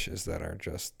different dishes that are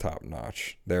just top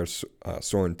notch. There's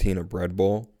Sorrentina bread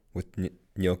bowl with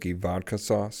gnocchi vodka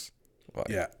sauce. Like,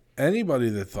 Yeah. Anybody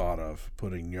that thought of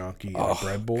putting gnocchi in a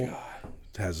bread bowl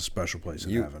has a special place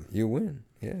in heaven. You win.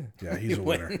 Yeah. Yeah, he's a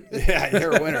winner. Yeah,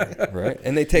 you're a winner. Right.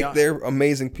 And they take their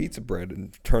amazing pizza bread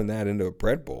and turn that into a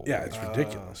bread bowl. Yeah, it's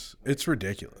ridiculous. It's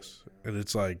ridiculous. And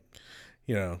it's like,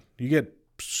 you get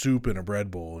soup in a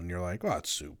bread bowl and you're like, well, it's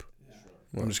soup.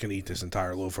 I'm just going to eat this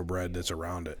entire loaf of bread that's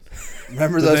around it.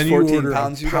 Remember But those then 14 you order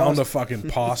pounds a you pound lost? of fucking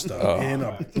pasta in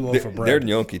a loaf of bread. Their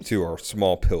gnocchi, too, are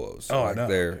small pillows. Oh, like I know.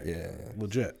 They're,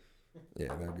 Legit.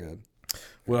 yeah, they're good.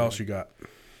 What else you got?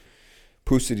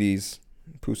 Pusidi's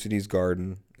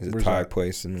Garden is a Where's Thai that?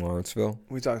 place in Lawrenceville.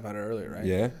 We talked about it earlier, right?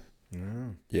 Yeah.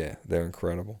 Yeah, they're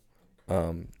incredible.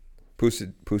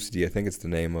 Pusidi, I think it's the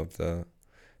name of the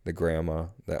grandma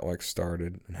that like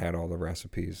started and had all the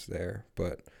recipes there.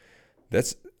 But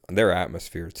that's their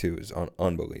atmosphere too is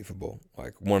unbelievable.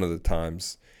 Like one of the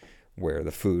times where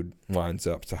the food lines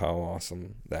up to how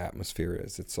awesome the atmosphere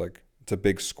is. It's like it's a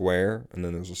big square, and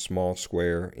then there's a small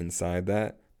square inside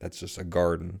that. That's just a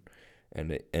garden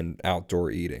and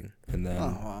outdoor eating, and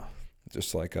then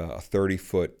just like a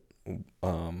 30-foot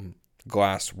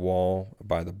glass wall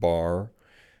by the bar,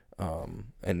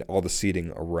 and all the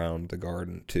seating around the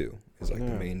garden too is like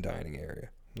the main dining area.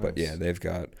 Nice. But yeah, they've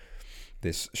got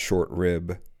this short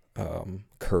rib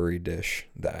curry dish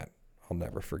that I'll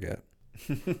never forget.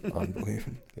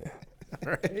 Unbelievable. Yeah.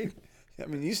 Right? I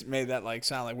mean, you made that like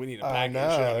sound like we need a I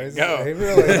package. know. He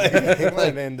really he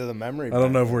went into the memory. I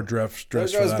don't know if we're dressed There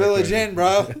for goes that. Village Inn,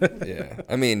 bro. Yeah.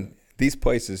 I mean,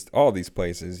 all these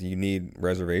places, you need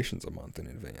reservations a month in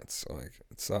advance. So, like,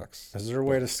 it sucks. Is there a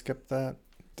way to skip that?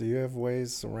 Do you have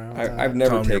ways around that? I've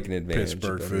never Tom, you're taken advantage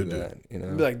Pittsburgh of food that. You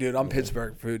know? Be like, dude, I'm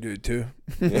Pittsburgh food dude too.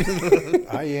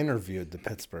 I interviewed the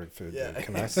Pittsburgh food dude.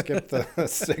 Can I skip the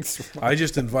 6? I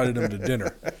just invited him to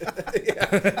dinner.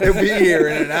 He'll be here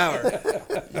in an hour.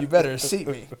 You better seat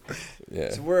me.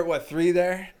 Yeah. So we're at 3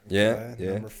 there? Yeah.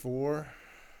 Number 4.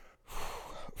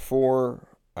 4,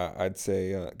 I'd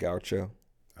say Gaucho.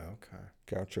 Okay.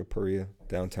 Gaucho Perea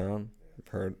downtown.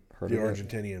 Heard The of it?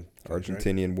 Argentinian.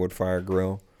 Argentinian wood fire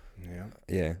grill. Yeah.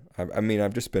 Yeah. I mean,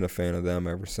 I've just been a fan of them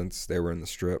ever since they were in the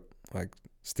Strip. Like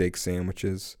steak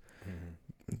sandwiches.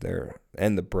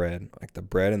 And the bread. Like the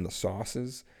bread and the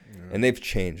sauces. Yeah. And they've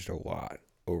changed a lot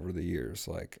over the years.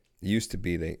 Like it used to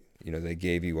be you know, they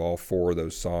gave you all 4 of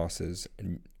those sauces,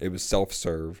 and it was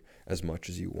self-serve as much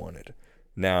as you wanted.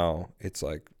 Now it's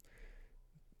like,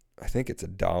 I think it's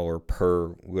 $1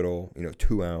 per little, you know,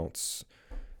 2-ounce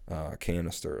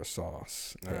canister of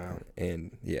sauce.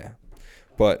 And yeah,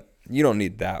 but you don't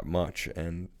need that much,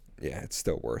 and yeah, it's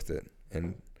still worth it.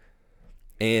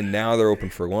 And now they're open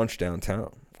for lunch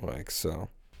downtown, like, so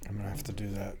I'm gonna have to do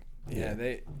that. Yeah,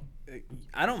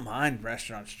 I don't mind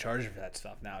restaurants charging for that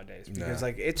stuff nowadays because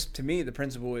like, it's, to me, the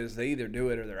principle is they either do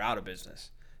it or they're out of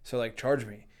business. So like, charge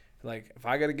me. Like, if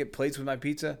I got to get plates with my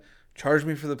pizza, charge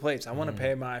me for the plates. I want to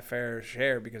pay my fair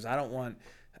share, because I don't want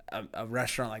a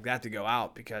restaurant like that to go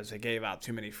out because they gave out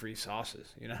too many free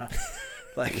sauces, you know?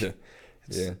 Like,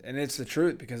 and it's the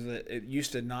truth, because it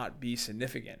used to not be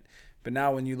significant. But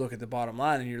now when you look at the bottom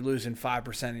line and you're losing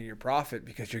 5% of your profit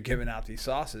because you're giving out these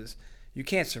sauces, you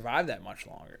can't survive that much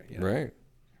longer. You know? Right.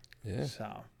 Yeah.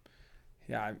 So,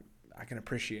 yeah, I can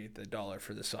appreciate the $1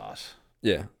 for the sauce.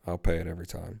 Yeah, I'll pay it every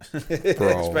time.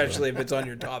 Especially if it's on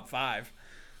your top 5.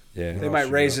 Yeah. They might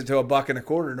raise it to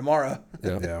 $1.25 tomorrow.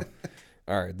 Yeah.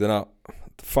 All right, then the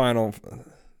final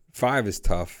 5 is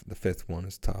tough. The 5th one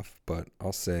is tough, but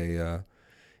I'll say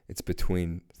it's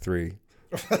between 3.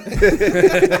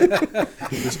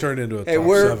 This turned into a top 7.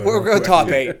 We're going top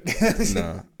 8.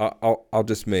 No, I'll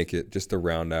just make it just to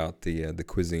round out the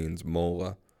cuisines.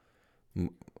 Mola.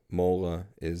 Mola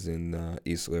is in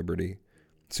East Liberty,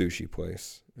 sushi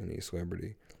place in East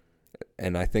Liberty,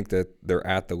 and I think that they're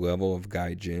at the level of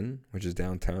Gaijin, which is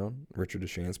downtown, Richard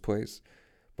Deschain's place,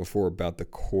 before about the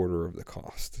quarter of the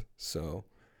cost. So,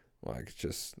 like,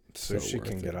 just Sushi so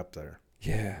can get up there.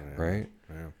 Yeah, right.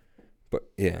 Yeah. But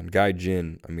yeah, and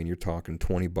Gaijin, I mean, you're talking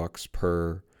 $20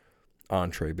 per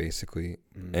entree basically,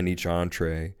 and each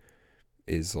entree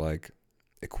is like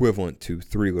equivalent to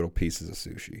 3 little pieces of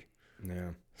sushi. Yeah.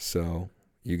 So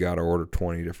you got to order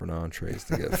 20 different entrees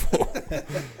to get full.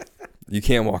 You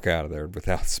can't walk out of there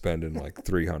without spending like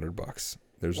 $300.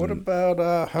 What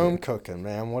about home cooking,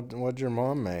 man? What'd your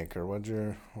mom make, or what'd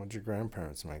your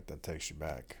grandparents make that takes you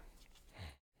back?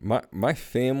 My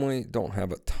family don't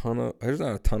have there's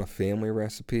not a ton of family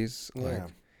recipes. Yeah. Like,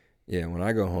 yeah, when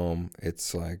I go home,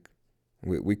 it's like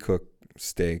we cook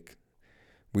steak.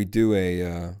 We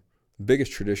do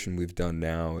biggest tradition we've done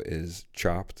now is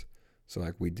chopped. So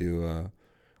like, we do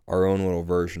our own little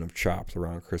version of chopped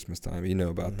around Christmas time. You know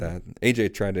about that.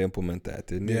 AJ tried to implement that,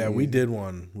 didn't he? Yeah, we did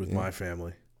one with my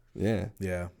family. Yeah.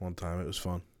 Yeah, one time. It was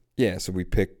fun. Yeah, so we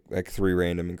pick like 3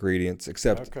 random ingredients,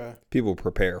 except people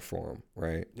prepare for them,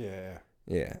 right? Yeah.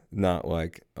 Yeah, not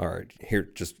like, all right, here,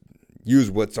 just use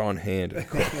what's on hand and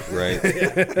cook, right?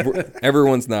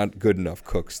 Everyone's not good enough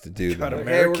cooks to do that.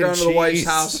 Hey, we're going to the wife's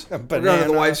house. We're going to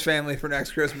the wife's family for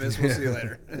next Christmas. We'll see you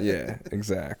later. Yeah,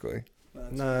 exactly.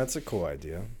 No, that's a cool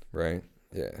idea. Right?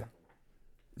 Yeah.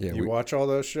 Yeah. You watch all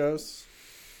those shows?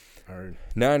 Or...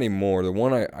 Not anymore. The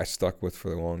one I stuck with for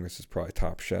the longest is probably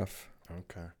Top Chef.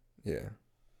 Okay. Yeah.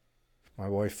 My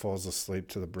wife falls asleep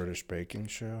to the British baking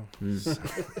show. So,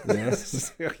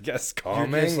 yes. I guess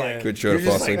calming. Good show to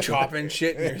fall asleep to. Chopping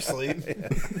shit in your sleep.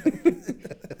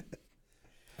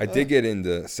 I did get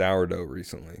into sourdough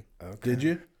recently. Okay. Did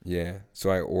you? Yeah.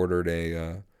 So I ordered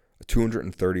a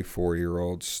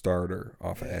 234-year-old starter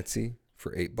off of Etsy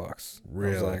for $8.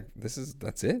 Really? I was like,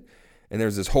 that's it? And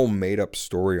there's this whole made-up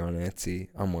story on Etsy.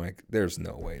 I'm like, there's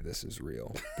no way this is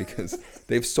real, because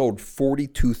they've sold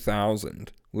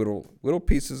 42,000 little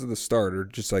pieces of the starter,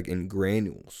 just like in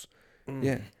granules.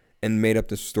 Yeah, and made up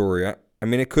this story. I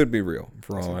mean, it could be real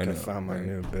for all I know. I found my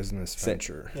new business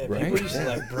venture. Yeah, right? people used to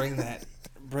like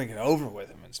bring it over with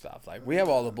them and stuff. Like, we have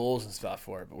all the bowls and stuff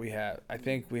for it, but I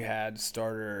think we had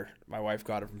starter. My wife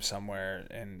got it from somewhere,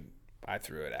 and I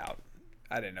threw it out.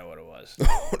 I didn't know what it was.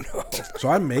 Oh no! So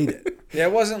I made it. Yeah,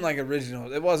 it wasn't like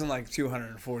original. It wasn't like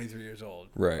 243 years old.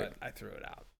 Right. But I threw it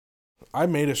out. I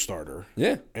made a starter.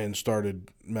 Yeah. And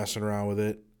started messing around with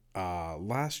it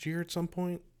last year at some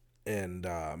point, and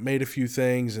made a few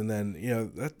things, and then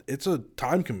it's a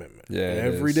time commitment. Yeah.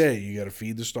 Every day you got to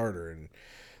feed the starter, and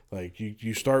like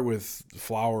you start with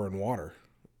flour and water,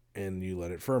 and you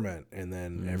let it ferment, and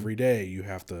then every day you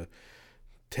have to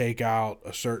take out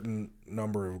a certain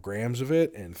number of grams of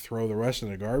it and throw the rest in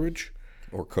the garbage.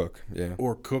 Or cook, yeah.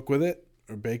 Or cook with it,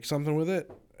 or bake something with it.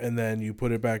 And then you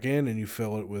put it back in and you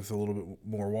fill it with a little bit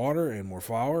more water and more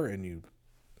flour, and you...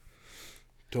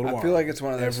 I feel like it's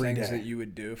one of those things that you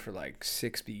would do for like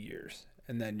 60 years.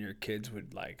 And then your kids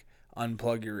would like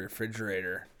unplug your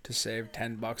refrigerator to save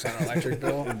 $10 on an electric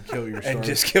bill. And kill your starter. And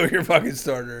just kill your fucking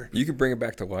starter. You can bring it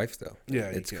back to life, though. Yeah.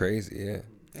 It's crazy, yeah.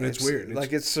 It's weird.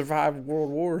 Like, it's survived world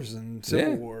wars and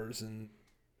civil wars. And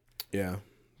yeah.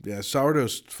 Yeah,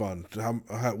 sourdough's fun.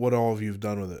 What all have you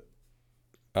done with it?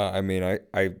 I mean,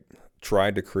 I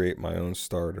tried to create my own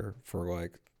starter for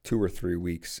like 2 or 3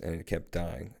 weeks, and it kept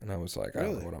dying. And I was like, I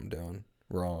don't know what I'm doing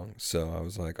wrong. So I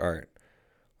was like, all right,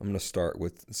 I'm going to start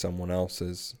with someone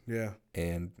else's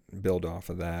and build off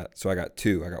of that. So I got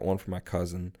 2. I got one for my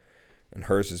cousin, and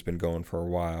hers has been going for a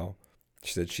while.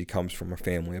 She said she comes from a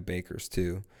family of bakers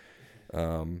too.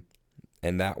 And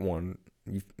that one,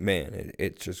 man,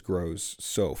 it just grows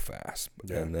so fast.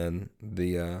 Yeah. And then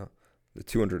the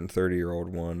 230-year-old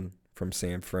one from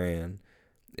San Fran,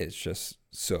 it's just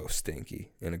so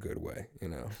stinky in a good way, you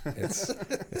know.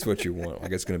 It's what you want.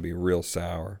 Like, it's going to be real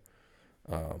sour.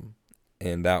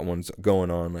 And that one's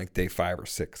going on like day 5 or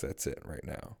 6. That's it right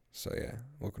now. So yeah,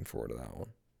 looking forward to that one.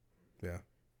 Yeah.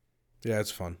 Yeah,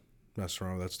 it's fun. Messing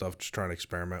around with that stuff, just trying to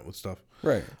experiment with stuff.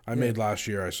 Right. I made last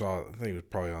year, I think it was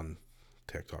probably on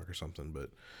TikTok or something, but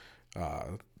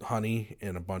honey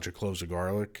and a bunch of cloves of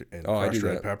garlic and crushed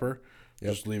red pepper.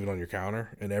 Yep. Just leave it on your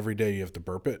counter, and every day you have to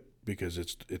burp it because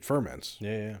it ferments.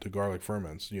 Yeah. The garlic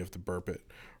ferments. You have to burp it,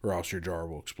 or else your jar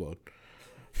will explode.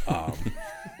 But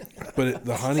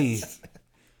the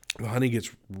honey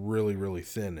gets really, really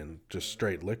thin and just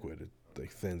straight liquid. It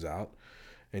like thins out,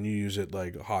 and you use it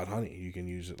like hot honey. You can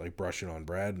use it like brushing on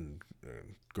bread and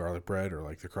garlic bread, or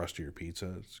like the crust of your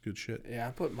pizza. It's good shit. Yeah,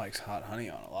 I put Mike's Hot Honey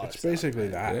on a lot of stuff. It's basically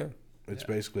that. Yeah. It's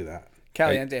basically that.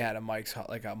 Caliente had a Mike's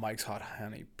Hot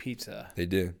Honey pizza. They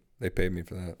do. They paid me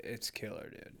for that. It's killer,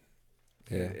 dude.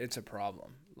 Yeah. It's a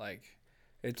problem. Like,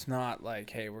 it's not like,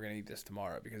 hey, we're going to eat this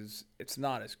tomorrow, because it's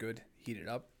not as good heated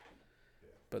up.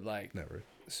 But, like, never.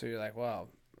 So you're like, wow.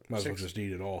 Might as well just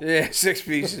eat it all. Yeah, 6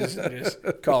 pieces and just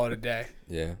call it a day.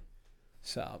 Yeah.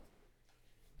 So,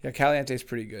 yeah, Caliente's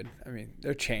pretty good. I mean,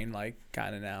 they're chain-like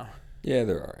kind of now. Yeah,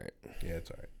 they're all right. Yeah,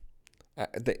 it's all right.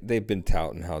 They've been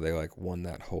touting how they, like, won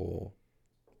that whole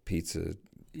pizza.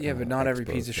 Yeah, but not every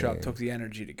pizza shop took the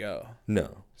energy to go.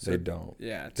 No, they don't.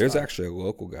 Yeah. There's actually a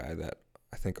local guy that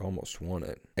I think almost won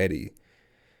it. Eddie.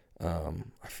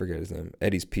 I forget his name.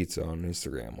 Eddie's Pizza on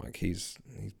Instagram. Like, he's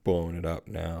blowing it up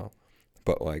now.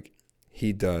 But, like,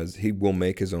 he will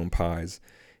make his own pies.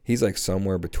 He's, like,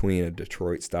 somewhere between a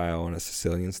Detroit style and a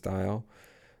Sicilian style.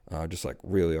 Just, like,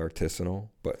 really artisanal.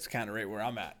 But it's kind of right where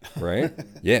I'm at. Right?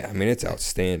 Yeah, I mean, it's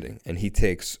outstanding. And he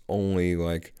takes only,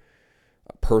 like,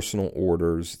 personal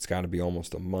orders. It's got to be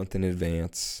almost a month in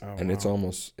advance. Oh, and wow. It's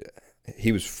almost,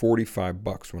 he was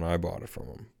 $45 when I bought it from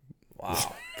him.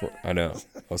 Wow. I know.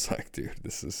 I was like, dude,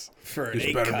 this better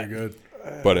be good.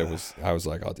 But I was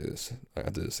like, I'll do this.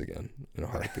 I'll do this again in a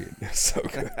heartbeat. It's so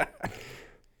good.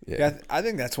 Yeah, I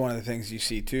think that's one of the things you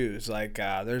see too. Is like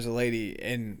there's a lady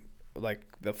in like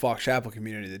the Fox Chapel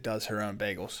community that does her own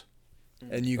bagels,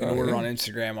 and you can order on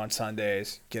Instagram on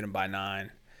Sundays, get them by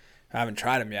 9. I haven't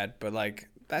tried them yet, but like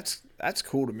that's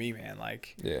cool to me, man.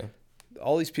 Like, yeah,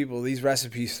 all these people, these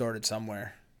recipes started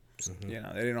somewhere. Mm-hmm. You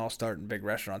know, they didn't all start in big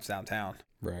restaurants downtown.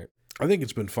 Right. I think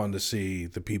it's been fun to see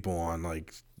the people on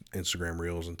like Instagram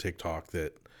Reels and TikTok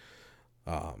that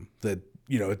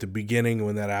you know, at the beginning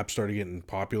when that app started getting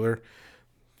popular,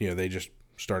 you know, they just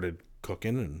started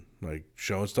cooking and like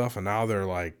showing stuff, and now they're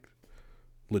like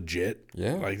legit.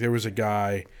 Yeah. Like there was a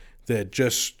guy that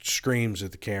just screams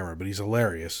at the camera, but he's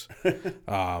hilarious.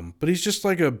 But he's just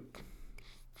like a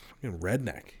fucking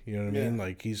redneck. You know what I mean?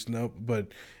 Like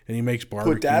and he makes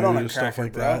barbecue Put that on and stuff cracker,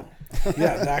 like bro. that.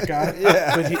 Yeah, that guy.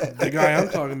 Yeah. But the guy I'm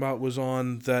talking about was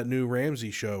on that new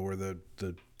Ramsey show where the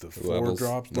floor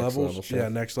drops levels. Yeah,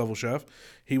 Next Level Chef.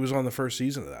 He was on the first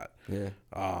season of that. Yeah.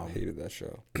 I hated that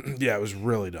show. Yeah, it was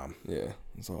really dumb. Yeah.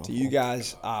 Do you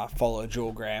guys follow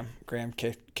Joel Graham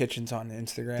Kitchens on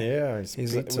Instagram? Yeah,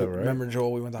 he's pizza, right? Remember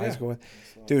Joel we went to high school with?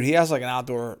 Dude, he has like an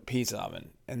outdoor pizza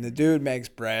oven, and the dude makes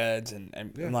breads, and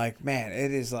I'm like, man,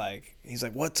 it is like, he's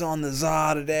like, what's on the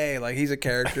za today? Like, he's a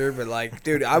character, but like,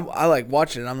 dude, I like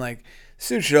watching it. I'm like, this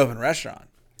dude should open a restaurant.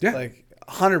 Yeah. Like,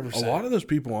 100%. A lot of those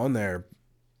people on there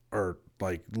are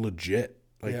like legit.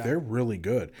 Like they're really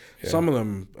good. Yeah. Some of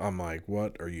them, I'm like,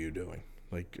 what are you doing?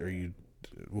 Like,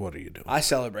 what are you doing? I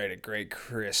celebrate a great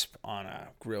crisp on a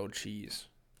grilled cheese.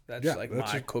 That's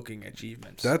my cooking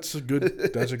achievements. That's a good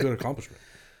accomplishment.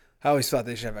 I always thought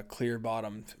they should have a clear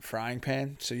bottomed frying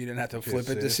pan, so you didn't have to flip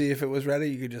it to see if it was ready.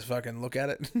 You could just fucking look at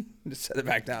it and just set it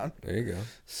back down. There you go.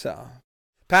 So,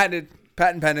 patent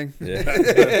pending.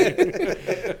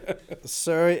 Yeah.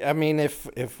 So, I mean,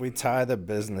 if we tie the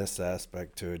business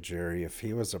aspect to it, Jerry, if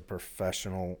he was a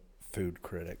professional food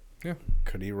critic,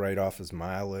 could he write off his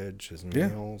mileage, his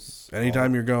meals?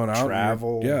 Anytime you're going out,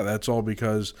 travel. That's all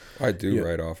because I do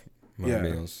write off my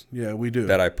meals. Yeah, we do.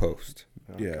 That I post.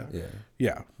 Okay.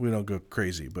 Yeah. We don't go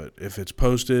crazy, but if it's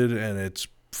posted and it's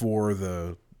for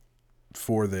the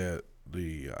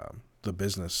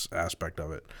business aspect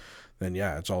of it, then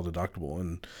yeah, it's all deductible.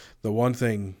 And the one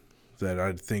thing that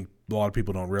I think a lot of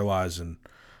people don't realize, and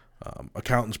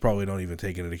accountants probably don't even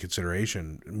take it into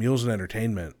consideration, meals and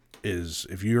entertainment is,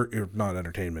 if you're not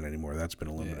entertainment anymore, that's been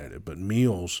eliminated, but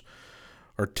meals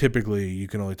are typically, you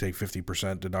can only take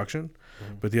 50% deduction.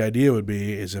 Mm-hmm. But the idea would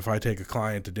be is if I take a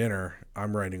client to dinner,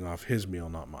 I'm writing off his meal,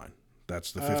 not mine.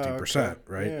 That's the 50%, okay.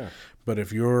 Right? Yeah. But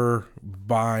if you're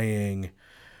buying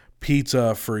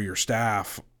pizza for your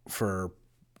staff for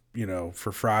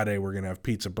Friday, we're going to have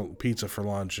pizza for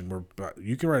lunch, and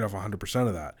you can write off 100%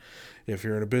 of that. If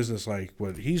you're in a business like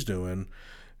what he's doing,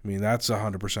 I mean, that's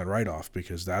 100% write-off,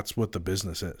 because that's what the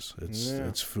business is.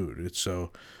 It's food. It's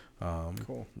so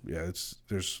cool. Yeah,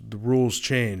 there's the rules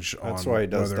change. That's why he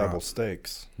does double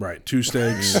steaks. Right, 2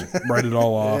 steaks, write it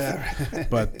all off. Yeah.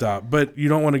 But you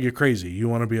don't want to get crazy. You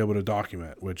want to be able to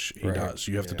document, which he does.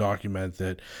 You have to document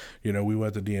that, we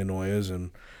went to D'Anoia's and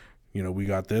we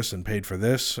got this and paid for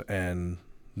this, and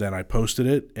then I posted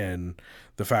it, and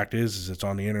the fact is it's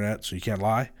on the internet, so you can't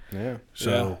lie. Yeah.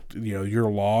 So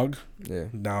your log. Yeah.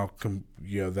 Now,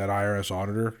 that IRS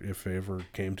auditor, if they ever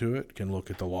came to it, can look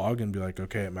at the log and be like,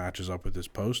 okay, it matches up with this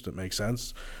post. It makes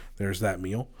sense. There's that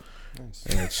meal, nice.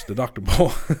 And it's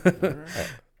deductible.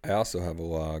 I also have a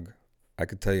log. I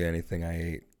could tell you anything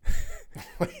I ate.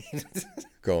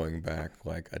 Going back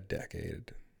like a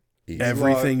decade.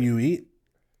 Everything you eat.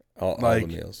 All the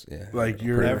meals, yeah. Like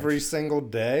every single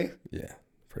day? Yeah,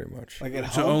 pretty much. Like at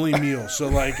home? So only meals. So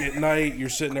like at night, you're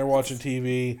sitting there watching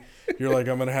TV. You're like,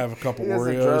 I'm going to have a couple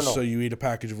Oreos. So you eat a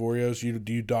package of Oreos.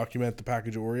 Do you document the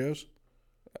package of Oreos?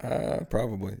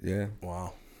 Probably, yeah.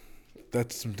 Wow.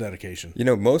 That's some dedication.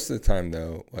 Most of the time,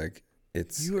 though, like,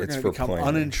 you are going to for become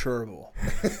planning. uninsurable.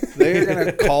 They're going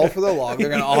to call for the log. They're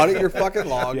going to audit your fucking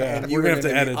log. Yeah, and you're going to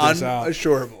have to edit this out.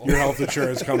 Uninsurable. Your health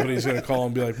insurance company is going to call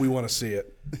and be like, we want to see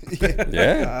it.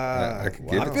 Yeah.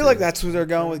 I feel like that's what they're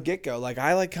going with Gitgo. Like,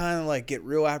 I kind of get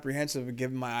real apprehensive of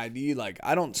giving my ID. Like,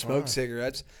 I don't smoke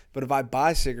cigarettes, but if I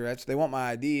buy cigarettes, they want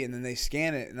my ID, and then they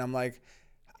scan it, and I'm like,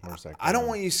 I don't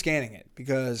want you scanning it,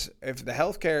 because if the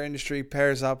healthcare industry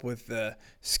pairs up with the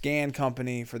scan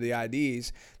company for the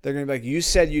IDs, they're going to be like, you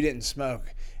said you didn't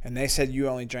smoke, and they said you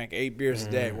only drank 8 beers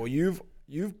a day. Well,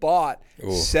 you've bought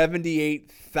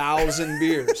 78,000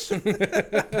 beers.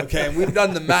 Okay, and we've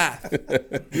done the math.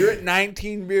 You're at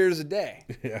 19 beers a day.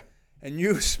 Yeah. And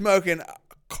you're smoking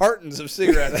cartons of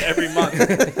cigarettes every month.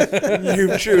 And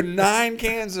you chew 9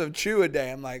 cans of chew a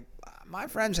day. I'm like, my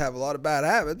friends have a lot of bad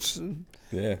habits.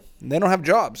 Yeah. And they don't have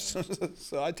jobs,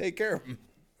 so I take care of them.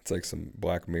 It's like some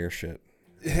Black Mirror shit.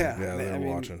 Yeah. They're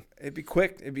watching. It'd be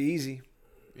quick. It'd be easy.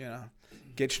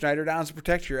 Get Schneider Downs to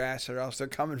protect your ass, or else they're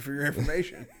coming for your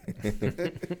information. I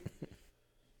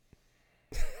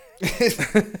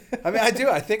mean, I do.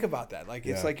 I think about that. Like,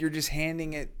 it's like you're just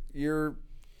handing it your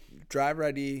driver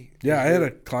ID. Yeah, I had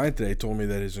a client today told me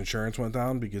that his insurance went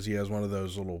down because he has one of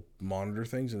those little monitor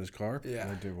things in his car. Yeah,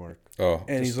 they do work. Oh,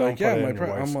 and he's like, "Yeah,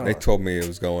 I'm like, they told me it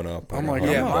was going up." I'm like,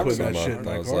 "Yeah, I'm putting that shit in my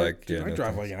car." I was like, "Yeah, I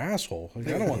drive like an asshole. Like,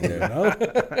 I don't want to know."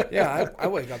 Yeah, I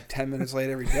wake up 10 minutes late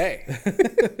every day.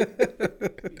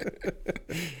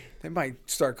 They might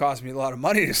start costing me a lot of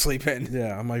money to sleep in.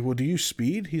 Yeah, I'm like, "Well, do you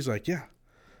speed?" He's like, "Yeah."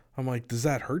 I'm like, "Does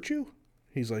that hurt you?"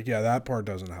 He's like, "Yeah, that part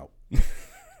doesn't help."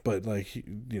 But like, he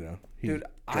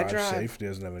drives safe. He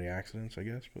doesn't have any accidents, I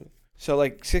guess. But so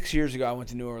like 6 years ago, I went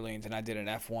to New Orleans and I did an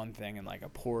F1 thing in like a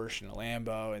Porsche and a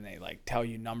Lambo, and they like tell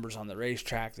you numbers on the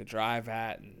racetrack to drive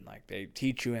at, and like they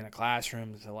teach you in the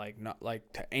classroom to like not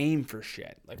like to aim for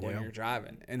shit like when you're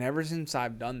driving. And ever since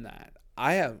I've done that,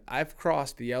 I've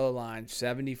crossed the yellow line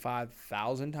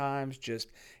 75,000 times just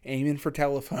aiming for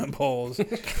telephone poles,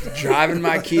 driving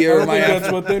my Kia or my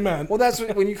That's what they meant. Well, that's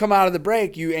when you come out of the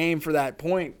break, you aim for that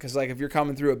point, because like if you're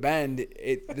coming through a bend,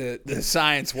 the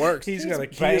science works. He's got a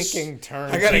banking turn.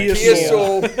 I got a Kia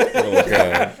Soul.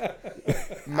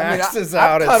 Max is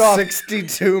out at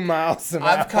 62 miles an hour.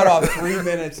 I've cut off 3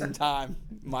 minutes in time.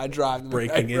 My drive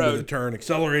braking into the turn,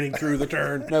 accelerating through the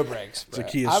turn. No brakes. It's a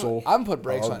Kia Soul. I haven't put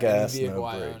brakes on gas, any vehicle no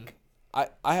I brake. own.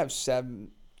 I have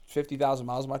 50,000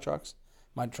 miles on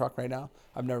my truck right now.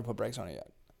 I've never put brakes on it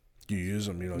yet. You use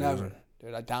them? You don't Never. use them?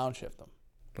 Dude, I downshift them.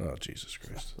 Oh, Jesus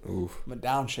Christ. Oof. I'm a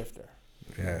downshifter.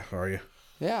 Yeah, are you?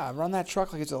 Yeah, I run that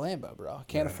truck like it's a Lambo, bro. I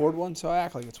can't afford one, so I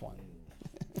act like it's one.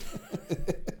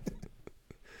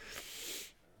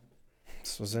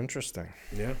 This was interesting.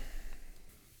 Yeah.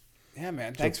 Yeah,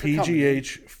 man. So Thanks for coming.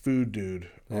 PGH Food Dude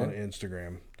on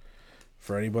Instagram.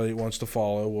 For anybody that wants to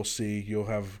follow, we'll see. You'll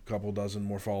have a couple dozen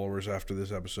more followers after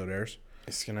this episode airs.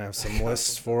 He's going to have some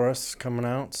lists for us coming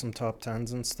out, some top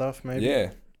 10s and stuff, maybe?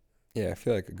 Yeah. Yeah, I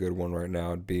feel like a good one right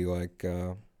now would be like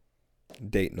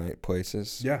date night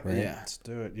places. Yeah. Right? Yeah. Let's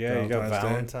do it. Yeah, you got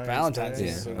Valentine's Day.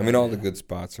 Day. Yeah. I mean, all the good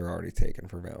spots are already taken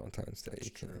for Valentine's Day.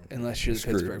 You can't- Unless you're the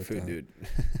screwed Pittsburgh with food that.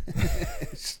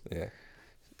 dude. Yeah.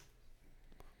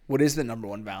 What is the number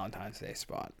one Valentine's Day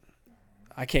spot?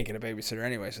 I can't get a babysitter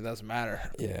anyway, so it doesn't matter.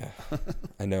 Yeah.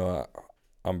 I know.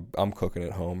 I'm cooking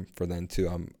at home for them too.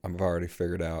 I've already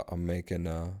figured out. I'm making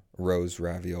rose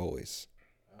raviolis.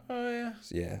 Oh yeah.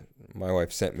 So, yeah. My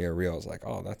wife sent me a reel. I was like,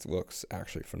 oh, that looks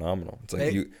actually phenomenal. It's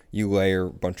like Hey. you layer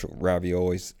a bunch of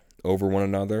raviolis over one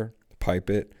another, pipe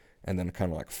it, and then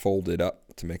kind of like fold it up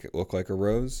to make it look like a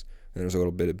rose. And there's a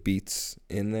little bit of beets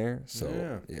in there.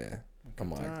 So yeah. I'm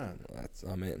like,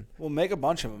 I'm in. We'll make a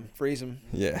bunch of them, freeze them.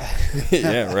 Yeah.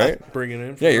 Yeah, right? Bring it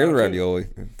in. For Yeah, you're the round ravioli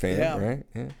fan, Yeah. right?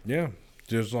 Yeah. two. Yeah.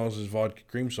 Just as long as it's vodka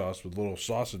cream sauce with little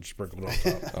sausage sprinkled on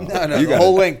top. No, You the got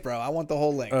whole it. link, bro. I want the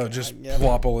whole link. Just Yeah,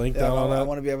 plop a link yeah, down on I that.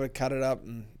 want to be able to cut it up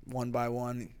and one by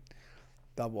one,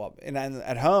 double up. And then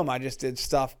at home, I just did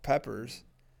stuffed peppers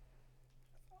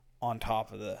on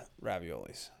top of the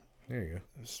raviolis. There you go.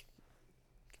 It's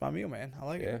my meal, man. I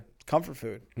like Yeah. it. Comfort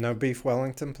food. No beef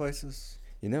Wellington places?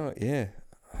 You know, yeah.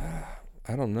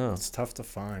 I don't know. It's tough to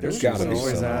find. There's Everyone's got to be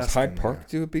always some. Does asking, Hyde Park yeah.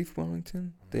 do a beef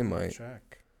Wellington? They might.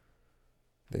 Check.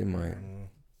 They might.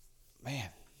 Man,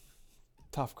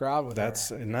 tough crowd with That's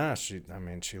her. nah. She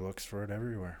looks for it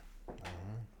everywhere.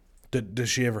 Does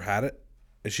she ever had it?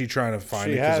 Is she trying to find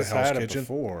She it because has of Hell's had Kitchen? it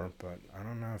before, but I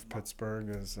don't know if Pittsburgh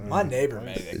is. My neighbor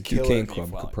made The it. Killer Duquesne beef Club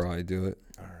could Wellington. probably do it.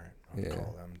 All right, I'll Yeah.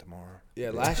 call them tomorrow. Yeah,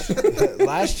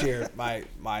 last year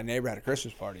my neighbor had a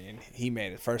Christmas party and he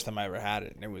made it. First time I ever had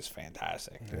it, and it was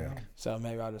fantastic. Yeah. So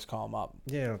maybe I'll just call him up.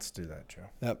 Yeah, let's do that, Joe.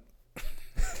 Yep.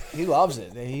 He loves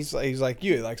it. He's like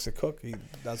you. He likes to cook. He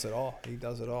does it all.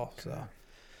 So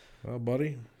Well,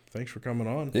 buddy, thanks for coming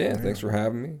on. Yeah, thanks for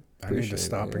having me. I need Appreciate to it,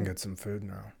 stop yeah. and get some food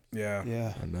now. Yeah.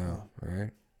 yeah. I know,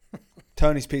 right?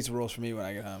 Tony's pizza rolls for me when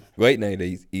I get home. Late night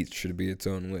eats should be its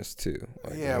own list too.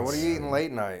 Like, Yeah, what are that's- you eating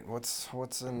late night? What's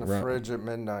in the Right. fridge at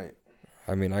midnight?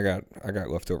 I mean, I got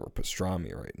leftover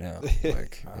pastrami right now.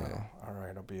 Like, Oh, yeah, all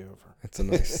right, I'll be over. it's a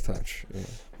nice touch. Yeah.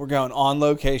 We're going on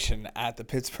location at the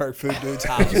Pittsburgh Food Dude's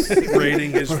house.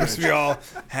 Rating his We're just fridge. all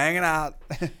hanging out.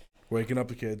 Waking up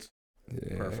the kids.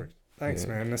 Yeah. Perfect. Thanks, Yeah.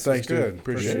 man. This Thanks, is good. dude.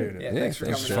 Appreciate it. Yeah, thanks for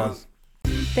thanks coming for out.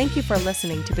 Thank you for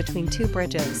listening to Between Two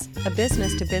Bridges, a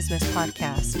business-to-business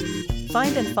podcast.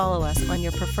 Find and follow us on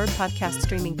your preferred podcast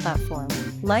streaming platform.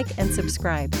 Like and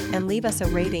subscribe, and leave us a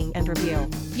rating and review.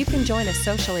 You can join us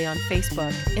socially on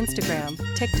Facebook, Instagram,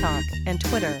 TikTok, and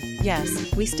Twitter.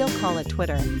 Yes, we still call it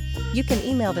Twitter. You can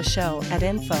email the show at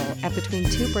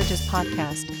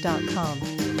info@betweentwobridgespodcast.com.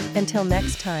 Until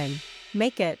next time,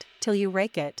 make it till you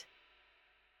rake it.